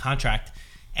that big contract.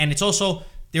 And it's also,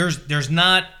 there's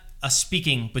not a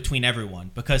speaking between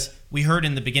everyone, because we heard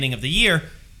in the beginning of the year,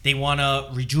 they want to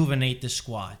rejuvenate the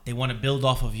squad. They want to build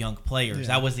off of young players. Yeah.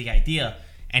 That was the idea.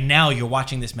 And now you're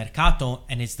watching this Mercato,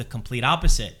 and it's the complete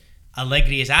opposite.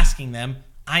 Allegri is asking them,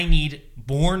 I need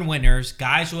born winners,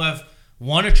 guys who have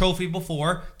won a trophy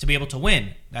before, to be able to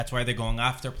win. That's why they're going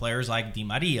after players like Di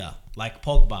Maria, like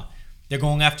Pogba. They're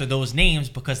going after those names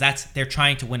because they're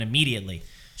trying to win immediately.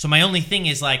 So my only thing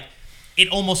is, like, it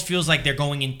almost feels like they're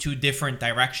going in 2 different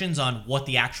directions on what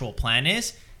the actual plan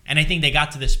is. And I think they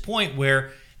got to this point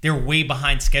where they're way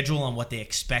behind schedule on what they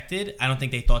expected. I don't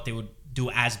think they thought they would do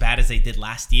as bad as they did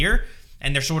last year.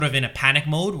 And they're sort of in a panic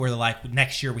mode where they're like,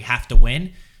 next year we have to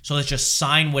win. So let's just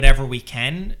sign whatever we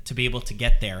can to be able to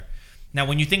get there. Now,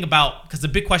 when you think about, because the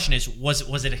big question is,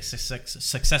 was it a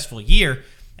successful year?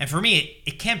 And for me,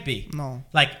 it can't be. No.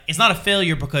 Like, it's not a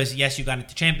failure because, yes, you got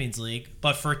into Champions League.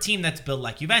 But for a team that's built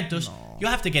like Juventus, you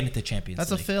have to get into Champions League.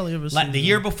 That's a failure. Like, the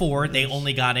year before, they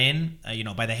only got in,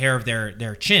 by the hair of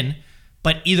their chin.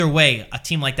 But either way, a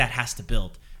team like that has to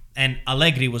build. And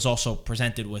Allegri was also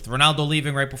presented with Ronaldo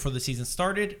leaving right before the season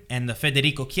started, and the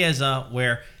Federico Chiesa,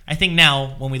 where I think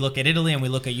now when we look at Italy and we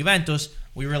look at Juventus,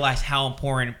 we realize how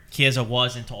important Chiesa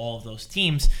was into all of those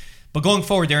teams. But going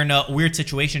forward, they're in a weird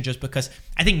situation just because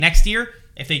I think next year,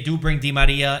 if they do bring Di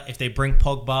Maria, if they bring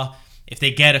Pogba, if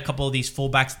they get a couple of these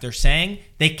fullbacks that they're saying,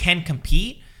 they can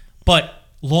compete. But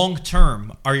long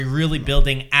term, are you really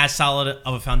building as solid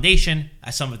of a foundation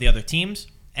as some of the other teams?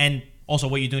 And also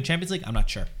what you do in Champions League, I'm not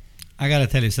sure. I got to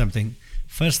tell you something.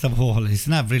 First of all, it's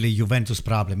not really Juventus'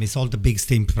 problem. It's all the big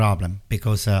team problem,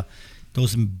 because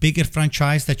those bigger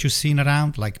franchise that you've seen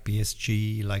around, like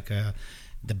PSG, like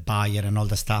the Bayern and all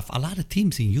the stuff, a lot of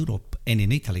teams in Europe and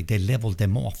in Italy, they leveled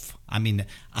them off. I mean,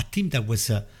 a team that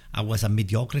was a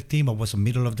mediocre team or was a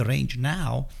middle of the range,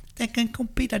 now they can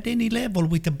compete at any level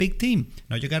with a big team.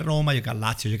 Now you got Roma, you got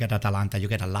Lazio, you got Atalanta, you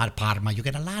got a lot of Parma, you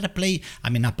got a lot of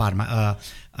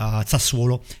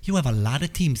Sassuolo. You have a lot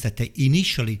of teams that they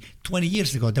initially, 20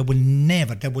 years ago, they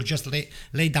will just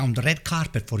lay down the red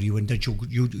carpet for you, and then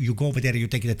you go over there, you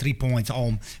take the 3 points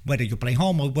home, whether you play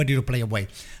home or whether you play away.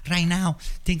 Right now,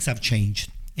 things have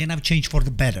changed, and have changed for the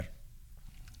better.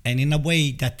 And in a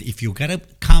way that if you gotta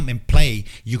come and play,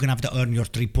 you're gonna have to earn your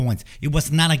 3 points. It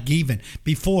was not a given.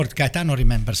 Before, Gaetano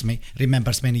remembers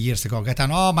many years ago.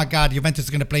 Gaetano, oh my God, Juventus is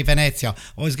gonna play Venezia,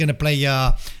 or is gonna play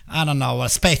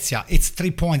Spezia. It's 3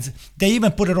 points. They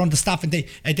even put it on the stuff, and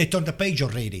they turned the page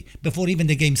already before even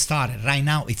the game started. Right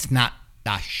now, it's not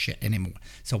that shit anymore.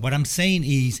 So what I'm saying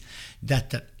is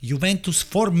that Juventus,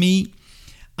 for me,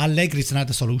 Allegri is not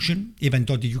the solution, even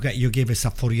though you gave us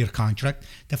a 4-year contract.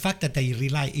 The fact that they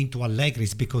rely into Allegri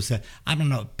is because, I don't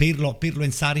know, Pirlo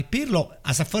and Sarri. Pirlo,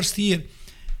 as a first year,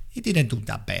 he didn't do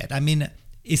that bad. I mean,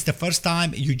 it's the first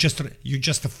time you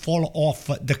just fall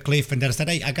off the cliff and they said,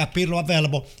 hey, I got Pirlo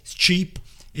available. It's cheap.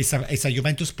 It's a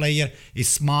Juventus player. He's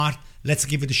smart. Let's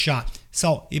give it a shot.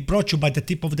 So he brought you by the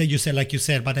tip of the, you said, like you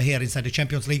said, by the hair inside the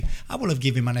Champions League. I would have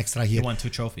given him an extra He year. won 2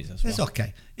 trophies as well. It's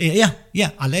okay. Yeah.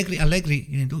 Allegri,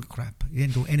 he didn't do crap. He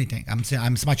didn't do anything. I'm saying,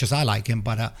 as much as I like him,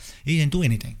 but he didn't do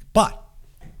anything. But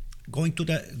going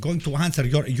to answer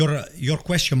your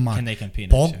question, Mark. Can they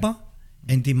compete next Pogba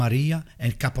and Di Maria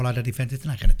and a couple other defenders,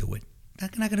 they're not going to do it. They're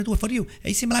not going to do it for you.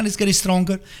 AC Milan is getting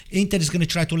stronger. Inter is going to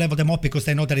try to level them up because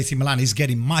they know that AC Milan is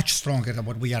getting much stronger than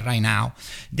what we are right now.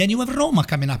 Then you have Roma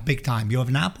coming up big time. You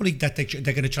have Napoli that they're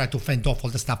going to try to fend off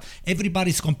all the stuff.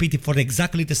 Everybody's competing for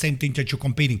exactly the same thing that you're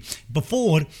competing.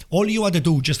 Before, all you had to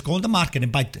do just go on the market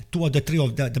and buy 2 or 3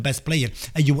 of the best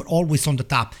players, and you were always on the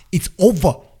top. It's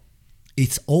over.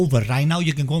 It's over. Right now,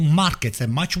 you can go markets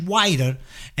and much wider,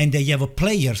 and they have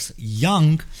players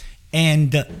young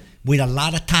and with a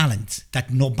lot of talent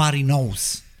that nobody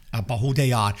knows about who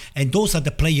they are. And those are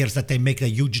the players that they make a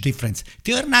huge difference.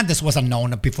 Theo Hernandez was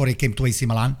unknown before he came to AC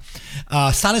Milan.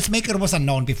 Salesmaker was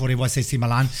unknown before he was AC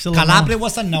Milan. Still Calabria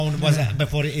was unknown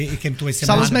before he came to AC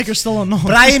Milan. Salesmaker's still unknown.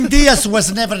 Brahim Diaz was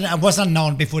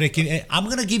unknown before he came. I'm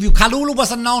gonna give you Kalulu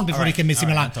was unknown before he came to AC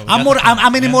Milan. How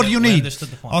many more you need?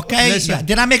 Okay, Listen.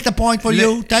 did I make the point for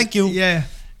you? Thank you. Yeah,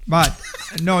 but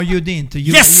no, you didn't.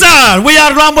 Yes, sir. We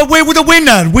are on the way with the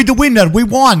winner. We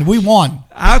won.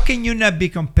 How can you not be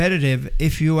competitive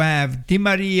if you have Di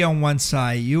Maria on one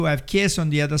side, you have Chiesa on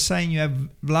the other side, and you have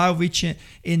Vlahovic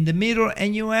in the middle,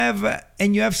 and you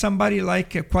have somebody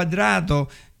like Quadrado,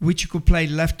 which could play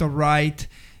left or right.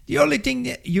 The only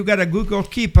thing, you got a good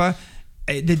goalkeeper.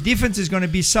 The defense is going to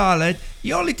be solid.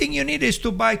 The only thing you need is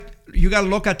to buy. You got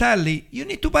Locatelli. You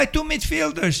need to buy 2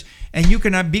 midfielders, and you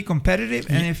cannot be competitive.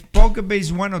 And if Pogba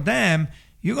is one of them,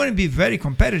 you're going to be very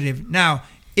competitive. Now,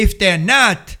 if they're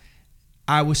not,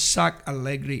 I will sack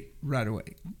Allegri right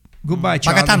away. Goodbye,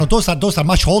 Charlie. Magatano, those are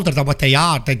much older than what they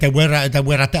are. They were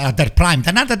at their prime.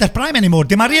 They're not at their prime anymore.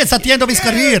 Di Maria is at the end of his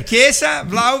career. Chiesa,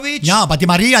 Vlahovic. Yeah, but Di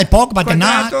Maria and Pogba, they're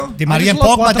not. Di Maria and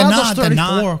Pogba, they're not. They're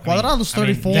not. Quadrado's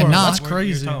 34. they're not. That's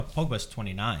crazy. Pogba's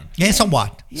 29. Yeah, so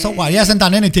what? So what? He hasn't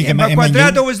done anything. Yeah, but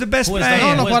Quadrado was the best Who has player.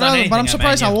 done- No, Who has done Quadrado, anything but I'm at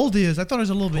surprised Man how U? old he is. I thought he was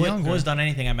a little bit younger. Who has done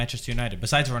anything at Manchester United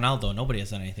besides Ronaldo? Nobody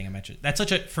has done anything at Manchester. That's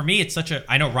such a, for me, it's such a.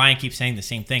 I know Ryan keeps saying the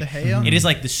same thing. De Gea? It is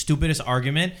like the stupidest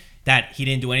argument that he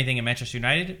didn't do anything at Manchester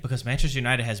United because Manchester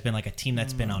United has been like a team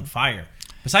that's been on fire.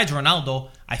 Besides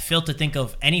Ronaldo, I fail to think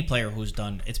of any player who's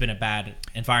done. It's been a bad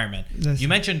environment. You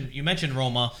mentioned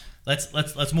Roma.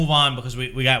 Let's move on because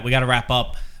we got to wrap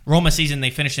up. Roma season, they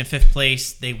finished in 5th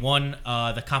place. They won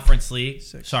the Conference League.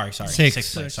 Sorry,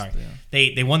 6th place. Sorry,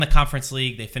 yeah. They won the Conference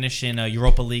League. They finished in a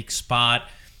Europa League spot.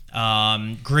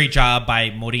 Great job by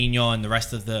Mourinho and the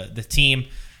rest of the team.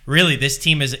 Really, this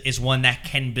team is one that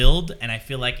can build, and I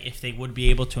feel like if they would be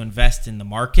able to invest in the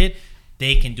market,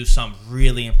 they can do some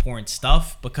really important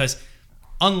stuff because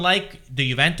unlike the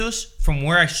Juventus, from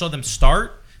where I saw them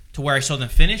start to where I saw them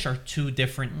finish are 2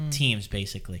 different teams,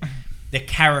 basically. The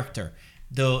character,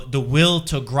 the will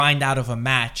to grind out of a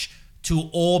match, to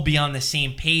all be on the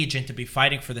same page and to be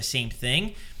fighting for the same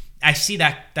thing. I see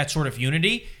that sort of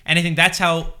unity, and I think that's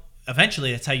how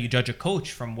you judge a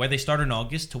coach, from where they started in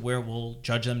August to where we'll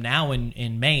judge them now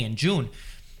in May and June.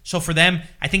 So for them,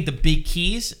 I think the big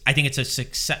keys, I think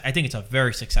it's a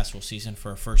very successful season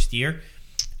for a first year.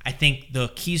 I think the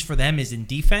keys for them is in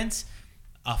defense.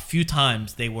 A few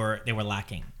times they were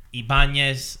lacking.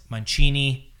 Ibanez,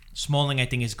 Mancini, Smalling, I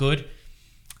think is good.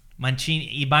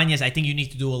 Ibanez, I think you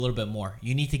need to do a little bit more.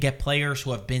 You need to get players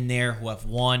who have been there, who have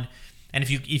won. And if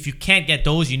you can't get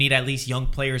those, you need at least young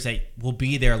players that will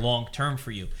be there long term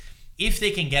for you. If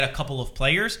they can get a couple of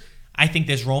players, I think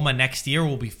this Roma next year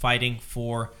will be fighting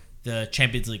for the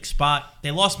Champions League spot.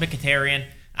 They lost Mkhitaryan.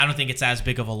 I don't think it's as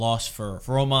big of a loss for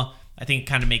Roma. I think it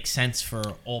kind of makes sense for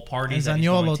all parties. And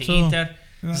Zaniolo to too. Inter.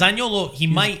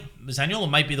 Zaniolo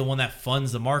might be the one that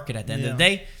funds the market at the end of the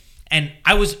day. And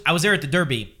I was there at the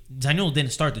derby. Zaniolo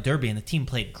didn't start the derby, and the team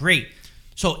played great.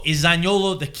 So is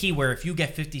Zaniolo the key where if you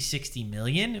get 50-60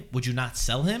 million, would you not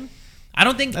sell him? I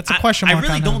don't think that's a question mark. I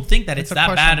really don't think that it's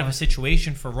that bad of a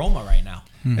situation for Roma right now.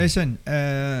 Listen,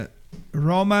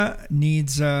 Roma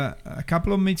needs a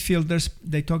couple of midfielders.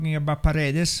 They're talking about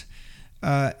Paredes,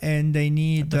 and they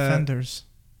need defenders.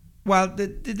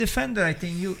 The defender, I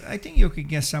think you could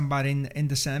get somebody in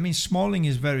the center. I mean, Smalling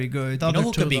is very good. You know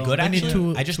who could be good,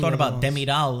 actually? I just thought about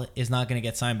Demiral is not going to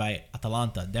get signed by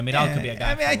Atalanta. Demiral could be a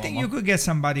guy. I think you could get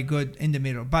somebody good in the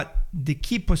middle. But the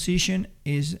key position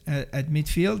is at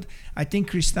midfield. I think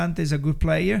Cristante is a good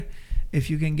player. If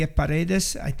you can get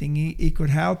Paredes, I think he could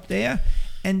help there.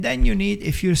 And then you need,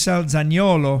 if you sell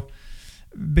Zaniolo,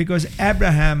 because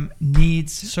Abraham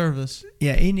needs, Service.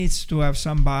 he needs to have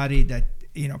somebody that,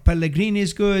 Pellegrini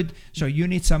is good, so you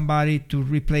need somebody to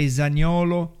replace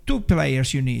Zaniolo. 2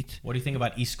 players you need. What do you think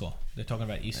about Isco? They're talking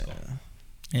about Isco.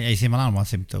 AC Milan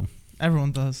wants him too.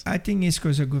 Everyone does. I think Isco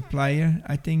is a good player.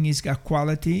 I think he's got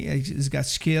quality. He's got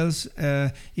skills.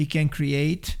 He can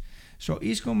create. So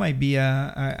Isco might be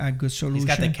a good solution.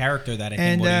 He's got the character that I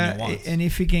think Mourinho wants. And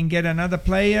if he can get another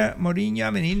player,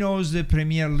 Mourinho, he knows the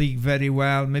Premier League very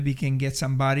well. Maybe he can get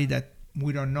somebody that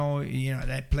we don't know,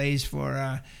 that plays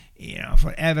for,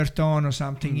 for Everton or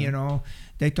something,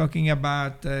 They're talking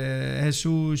about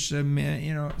Jesus,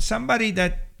 somebody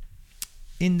that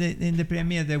in the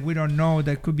Premier that we don't know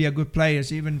that could be a good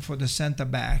players, even for the centre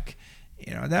back.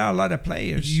 There are a lot of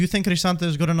players. Do you think Cristante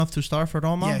is good enough to start for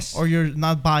Roma? Yes. Or you're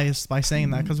not biased by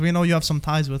saying that? Because we know you have some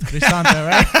ties with Cristante,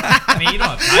 right? I mean, you don't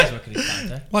have ties with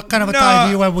Cristante. What kind of a tie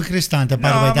do you have with Cristante,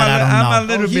 by the way, that I don't know? I'm a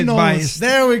little He bit knows. biased.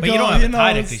 There we But go. you don't have He a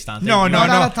tie to knows. Cristante. No.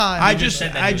 not a tie. I You just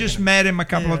said that I he was just gonna- met him a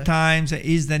couple Yeah. of times.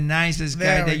 He's the nicest guy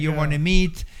There that we you go. want to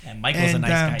meet. And Michael's a And,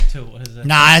 nice guy too. What is it?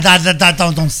 Nah,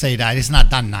 don't say that. It's not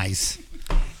that nice.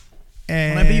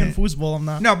 When I be in football, I'm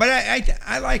not. No, but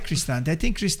I like Cristante. I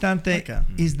think Cristante Okay.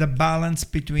 is the balance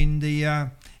between the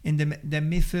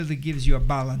midfield. It gives you a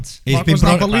balance. He's Marco's been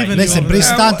not brought, believing listen, you over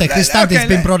Cristante, there. Cristante's Okay,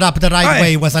 been brought up the right okay, way.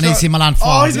 He was an so- AC Milan Oh,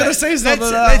 forward. he's gonna say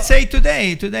something. Let's say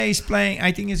today. Today he's playing.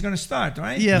 I think he's going to start,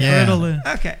 right? Yeah, Yeah. for Italy.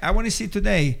 Okay, I want to see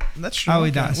today. That's true. How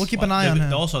he Okay. does. We'll keep an Well, eye on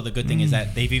him. Also, the good thing is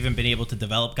that they've even been able to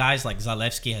develop guys like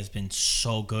Zalewski has been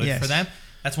so good Yes. for them.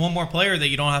 That's one more player that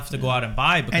you don't have to go out and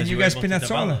buy because And you you're got able to Spinazzola.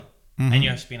 develop. And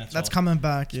you have Spinazzola. That's coming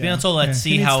back. Yeah. Spinazzola, let's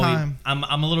He see needs how time.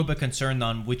 I'm a little bit concerned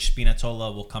on which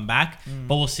Spinazzola will come back,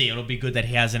 but we'll see. It'll be good that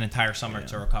he has an entire summer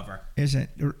to recover. Is it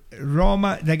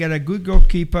Roma? They got a good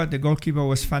goalkeeper. The goalkeeper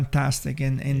was fantastic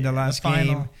in the last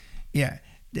final. game. Yeah,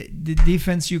 the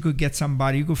defense. You could get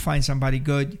somebody. You could find somebody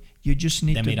good. You just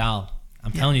need to. Demiral.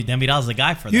 I'm telling you, Demiral's the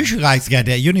guy for them. You should guys get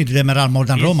it. You need Demiral more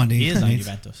than He is- Roma. He is on needs.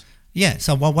 Juventus. Yeah,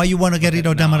 so why you want to get rid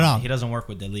of No, Demiral? he doesn't work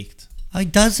with Delict. He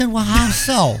doesn't? Well, how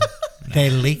so?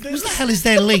 Delict? Who the hell is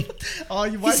Delict? Oh,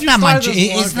 It's not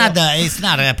it's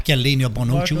not Chiellini or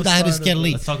Bonucci. Who the hell is Let's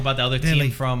Chiellini? talk about the other team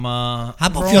Delict. from How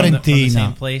about from the Fiorentina?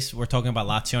 same place. We're talking about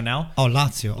Lazio now. Oh,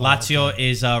 Lazio. Lazio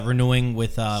is renewing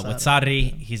with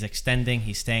Sarri. He's extending.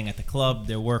 He's staying at the club.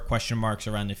 There were question marks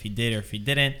around if he did or if he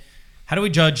didn't. How do we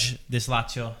judge this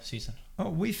Lazio season? Oh,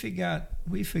 we forgot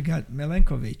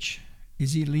Milenkovic.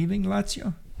 Is he leaving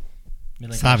Lazio?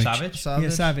 Milinkovic Savic. Savic? Yeah,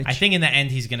 Savic. I think in the end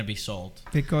he's going to be sold.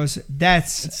 Because It's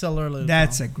that's still early.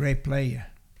 a great player.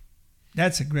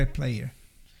 That's a great player.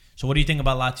 So what do you think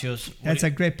about Lazio's? That's a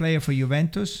great player for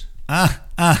Juventus.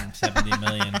 70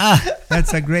 million.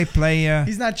 That's a great player.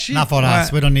 He's not cheap. Not for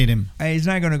us. We don't need him. He's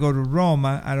not going to go to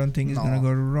Roma. I don't think he's No. going to go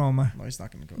to Roma. No, he's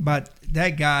not going to go. But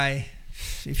that guy,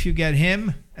 if you get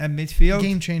him at midfield,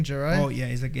 Game changer, right? oh yeah,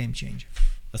 he's a game changer.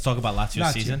 Let's talk about Lazio's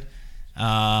Lazio. season.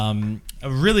 A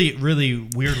really, really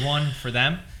weird one for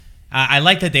them. I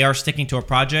like that they are sticking to a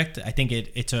project. I think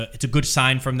it's a good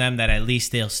sign from them that at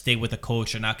least they'll stay with the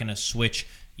coach. They're not going to switch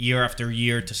year after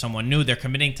year to someone new. They're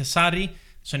committing to Sarri.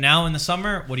 So now in the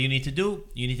summer, what do you need to do?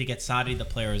 You need to get Sarri the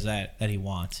players that he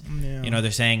wants. Yeah. You know,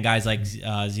 they're saying guys like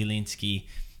Zielinski.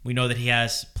 We know that he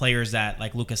has players that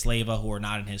like Lucas Leiva who are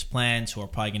not in his plans, who are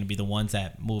probably going to be the ones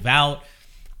that move out.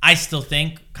 I still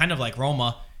think, kind of like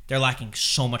Roma, they're lacking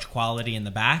so much quality in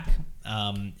the back.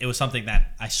 It was something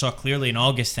that I saw clearly in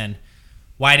August, and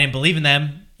why I didn't believe in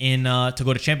them to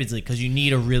go to Champions League, because you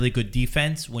need a really good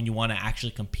defense when you want to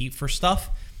actually compete for stuff,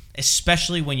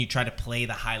 especially when you try to play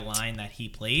the high line that he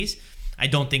plays. I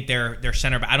don't think their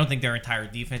center, I don't think their entire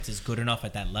defense is good enough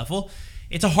at that level.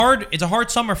 It's a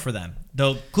hard summer for them.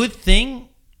 The good thing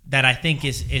that I think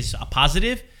is a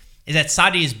positive is that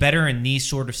Sarri is better in these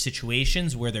sort of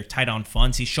situations where they're tight on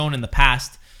funds. He's shown in the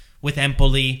past with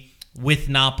Empoli, with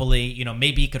Napoli, you know,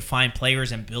 maybe he could find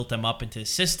players and build them up into the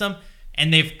system.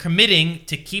 And they're committing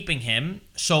to keeping him,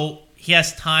 so he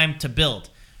has time to build.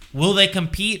 Will they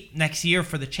compete next year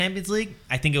for the Champions League?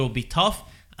 I think it will be tough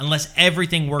unless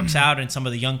everything works out and some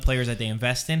of the young players that they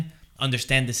invest in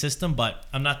understand the system, but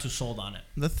I'm not too sold on it.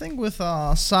 The thing with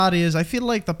Sarri is I feel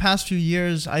like the past few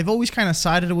years I've always kind of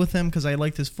sided with him because I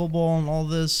liked his football and all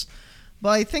this. But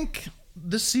I think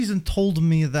this season told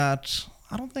me that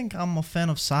I don't think I'm a fan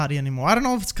of Sarri anymore. I don't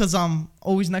know if it's because I'm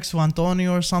always next to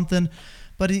Antonio or something,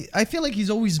 but I feel like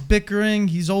he's always bickering.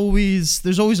 There's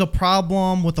always a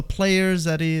problem with the players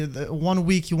that 1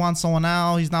 week he wants someone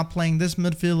out. He's not playing this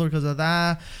midfielder because of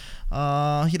that.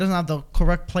 He doesn't have the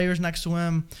correct players next to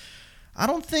him. I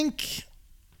don't think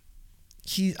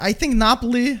I think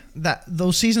Napoli, that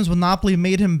those seasons with Napoli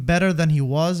made him better than he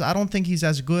was. I don't think he's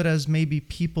as good as maybe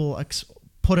people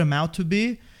put him out to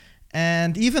be.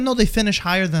 And even though they finish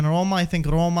higher than Roma, I think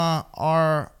Roma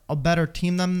are a better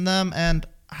team than them and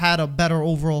had a better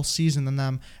overall season than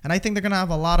them. And I think they're going to have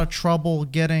a lot of trouble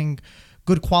getting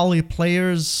good quality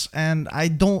players. And I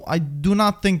do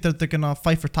not think that they're going to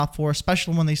fight for top four,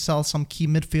 especially when they sell some key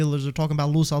midfielders. They're talking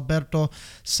about Luis Alberto,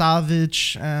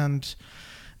 Savic, and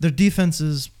their defense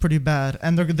is pretty bad.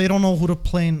 And they don't know who to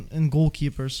play in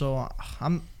goalkeeper. So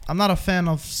I'm not a fan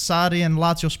of Sarri and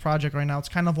Lazio's project right now. It's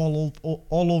kind of all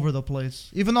over the place.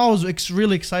 Even though I was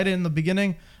really excited in the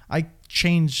beginning, I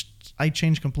changed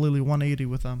completely 180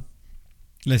 with them.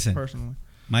 Listen, personally,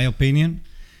 my opinion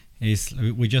is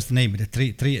we just named the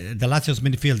three. The Lazio's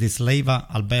midfield is Leiva,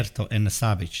 Alberto, and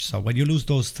Savic. So when you lose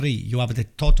those three, you have to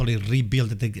totally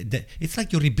rebuild. It's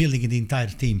like you're rebuilding the entire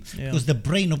team because the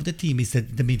brain of the team is the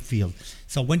midfield.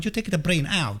 So when you take the brain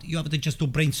out, you have to just do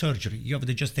brain surgery. You have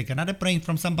to just take another brain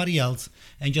from somebody else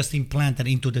and just implant it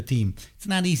into the team. It's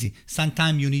not easy.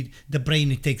 Sometimes you need the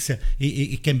brain. It takes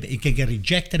it can get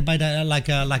rejected by the like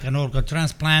an organ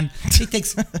transplant. It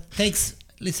takes.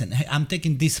 Listen, I'm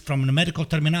taking this from the medical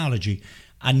terminology.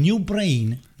 A new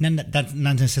brain that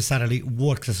not necessarily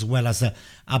works as well as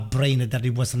a brain that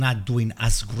it was not doing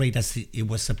as great as it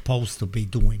was supposed to be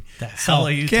doing. The hell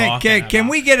are you talking about? Can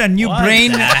we get a new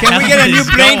brain? Can we get a new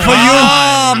brain for you?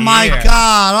 Oh my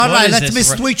God! All right, let me this?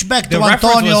 switch back The to reference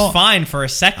Antonio. was fine for a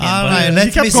second. All but right, it-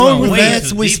 let's kept going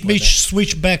with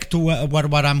switch back to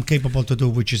what I'm capable to do,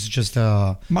 which is just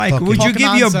Mike, talking. would you Talking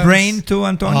give your nonsense. brain to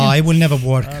Antonio? Oh, it will never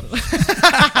work.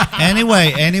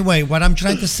 Anyway, what I'm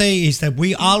trying to say is that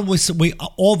we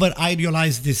over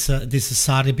idealize this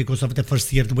Sarri because of the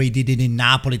first year the way he did it in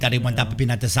Napoli, that it went up being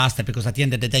a disaster because at the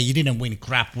end of the day he didn't win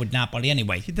crap with Napoli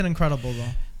anyway. he did incredible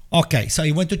though. Okay, so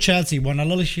he went to Chelsea, won a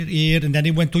little shit here, and then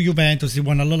he went to Juventus, he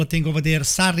won a little thing over there.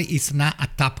 Sarri is not a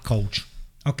top coach.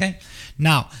 Okay,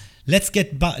 now let's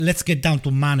get down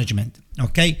to management.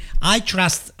 Okay, I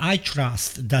trust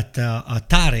that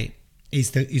Tare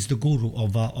is the guru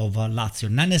of Lazio,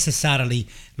 not necessarily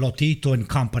Lotito and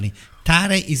company.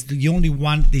 Tare is the only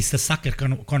one. Is the soccer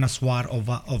connoisseur of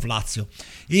Lazio.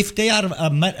 If they are,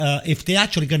 if they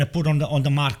actually going to put on the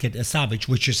market Savic,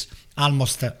 which is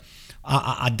almost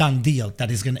a done deal, that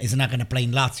is not going to play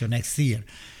in Lazio next year.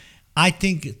 I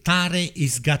think Tare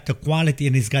is got the quality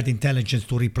and he's got intelligence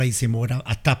to replace him with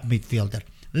a top midfielder.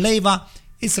 Leiva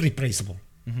is replaceable.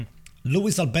 Mm-hmm.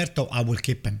 Luis Alberto, I will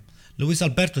keep him. Luis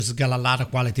Alberto has got a lot of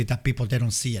quality that people they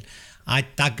don't see it.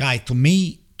 That guy to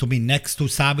me next to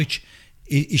Savic,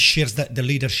 he shares the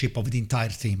leadership of the entire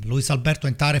team. Luis Alberto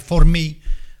and Tare, for me,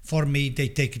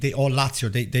 they all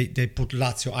Lazio. They put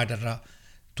Lazio either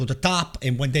to the top,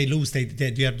 and when they lose, they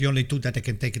are the only two that they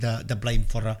can take the blame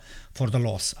for the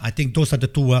loss. I think those are the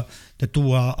two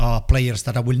players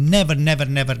that I will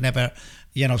never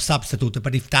substitute.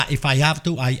 But if I have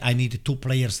to, I need two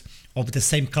players of the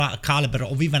same caliber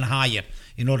or even higher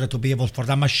in order to be able for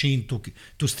that machine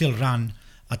to still run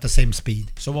at the same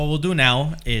speed. So what we'll do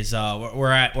now is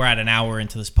we're at an hour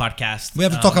into this podcast. We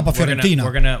have to talk about Fiorentina.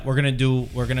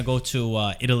 We're gonna go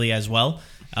to Italy as well.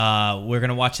 We're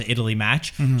gonna watch the Italy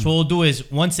match. Mm-hmm. So what we'll do is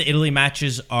once the Italy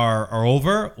matches are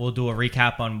over, we'll do a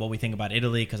recap on what we think about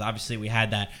Italy, because obviously we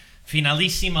had that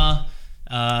finalissima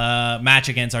match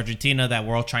against Argentina that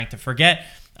we're all trying to forget.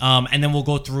 And then we'll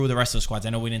go through the rest of the squads. I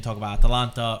know we didn't talk about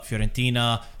Atalanta,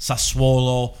 Fiorentina,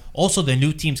 Sassuolo. Also, the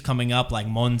new teams coming up like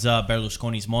Monza,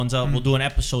 Berlusconi's Monza. Mm-hmm. We'll do an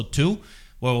episode 2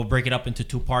 where we'll break it up into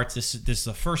 2 parts. This is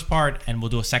the first part, and we'll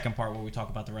do a second part where we talk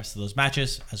about the rest of those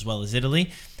matches as well as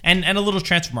Italy and a little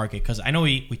transfer market, because I know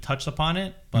we touched upon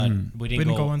it, but we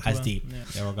didn't go into as deep. Yeah.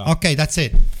 There we go. Okay, that's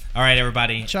it. All right,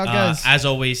 everybody. Ciao, guys. As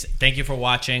always, thank you for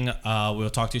watching. We'll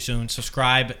talk to you soon.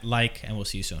 Subscribe, like, and we'll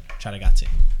see you soon. Ciao, ragazzi.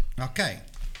 Okay.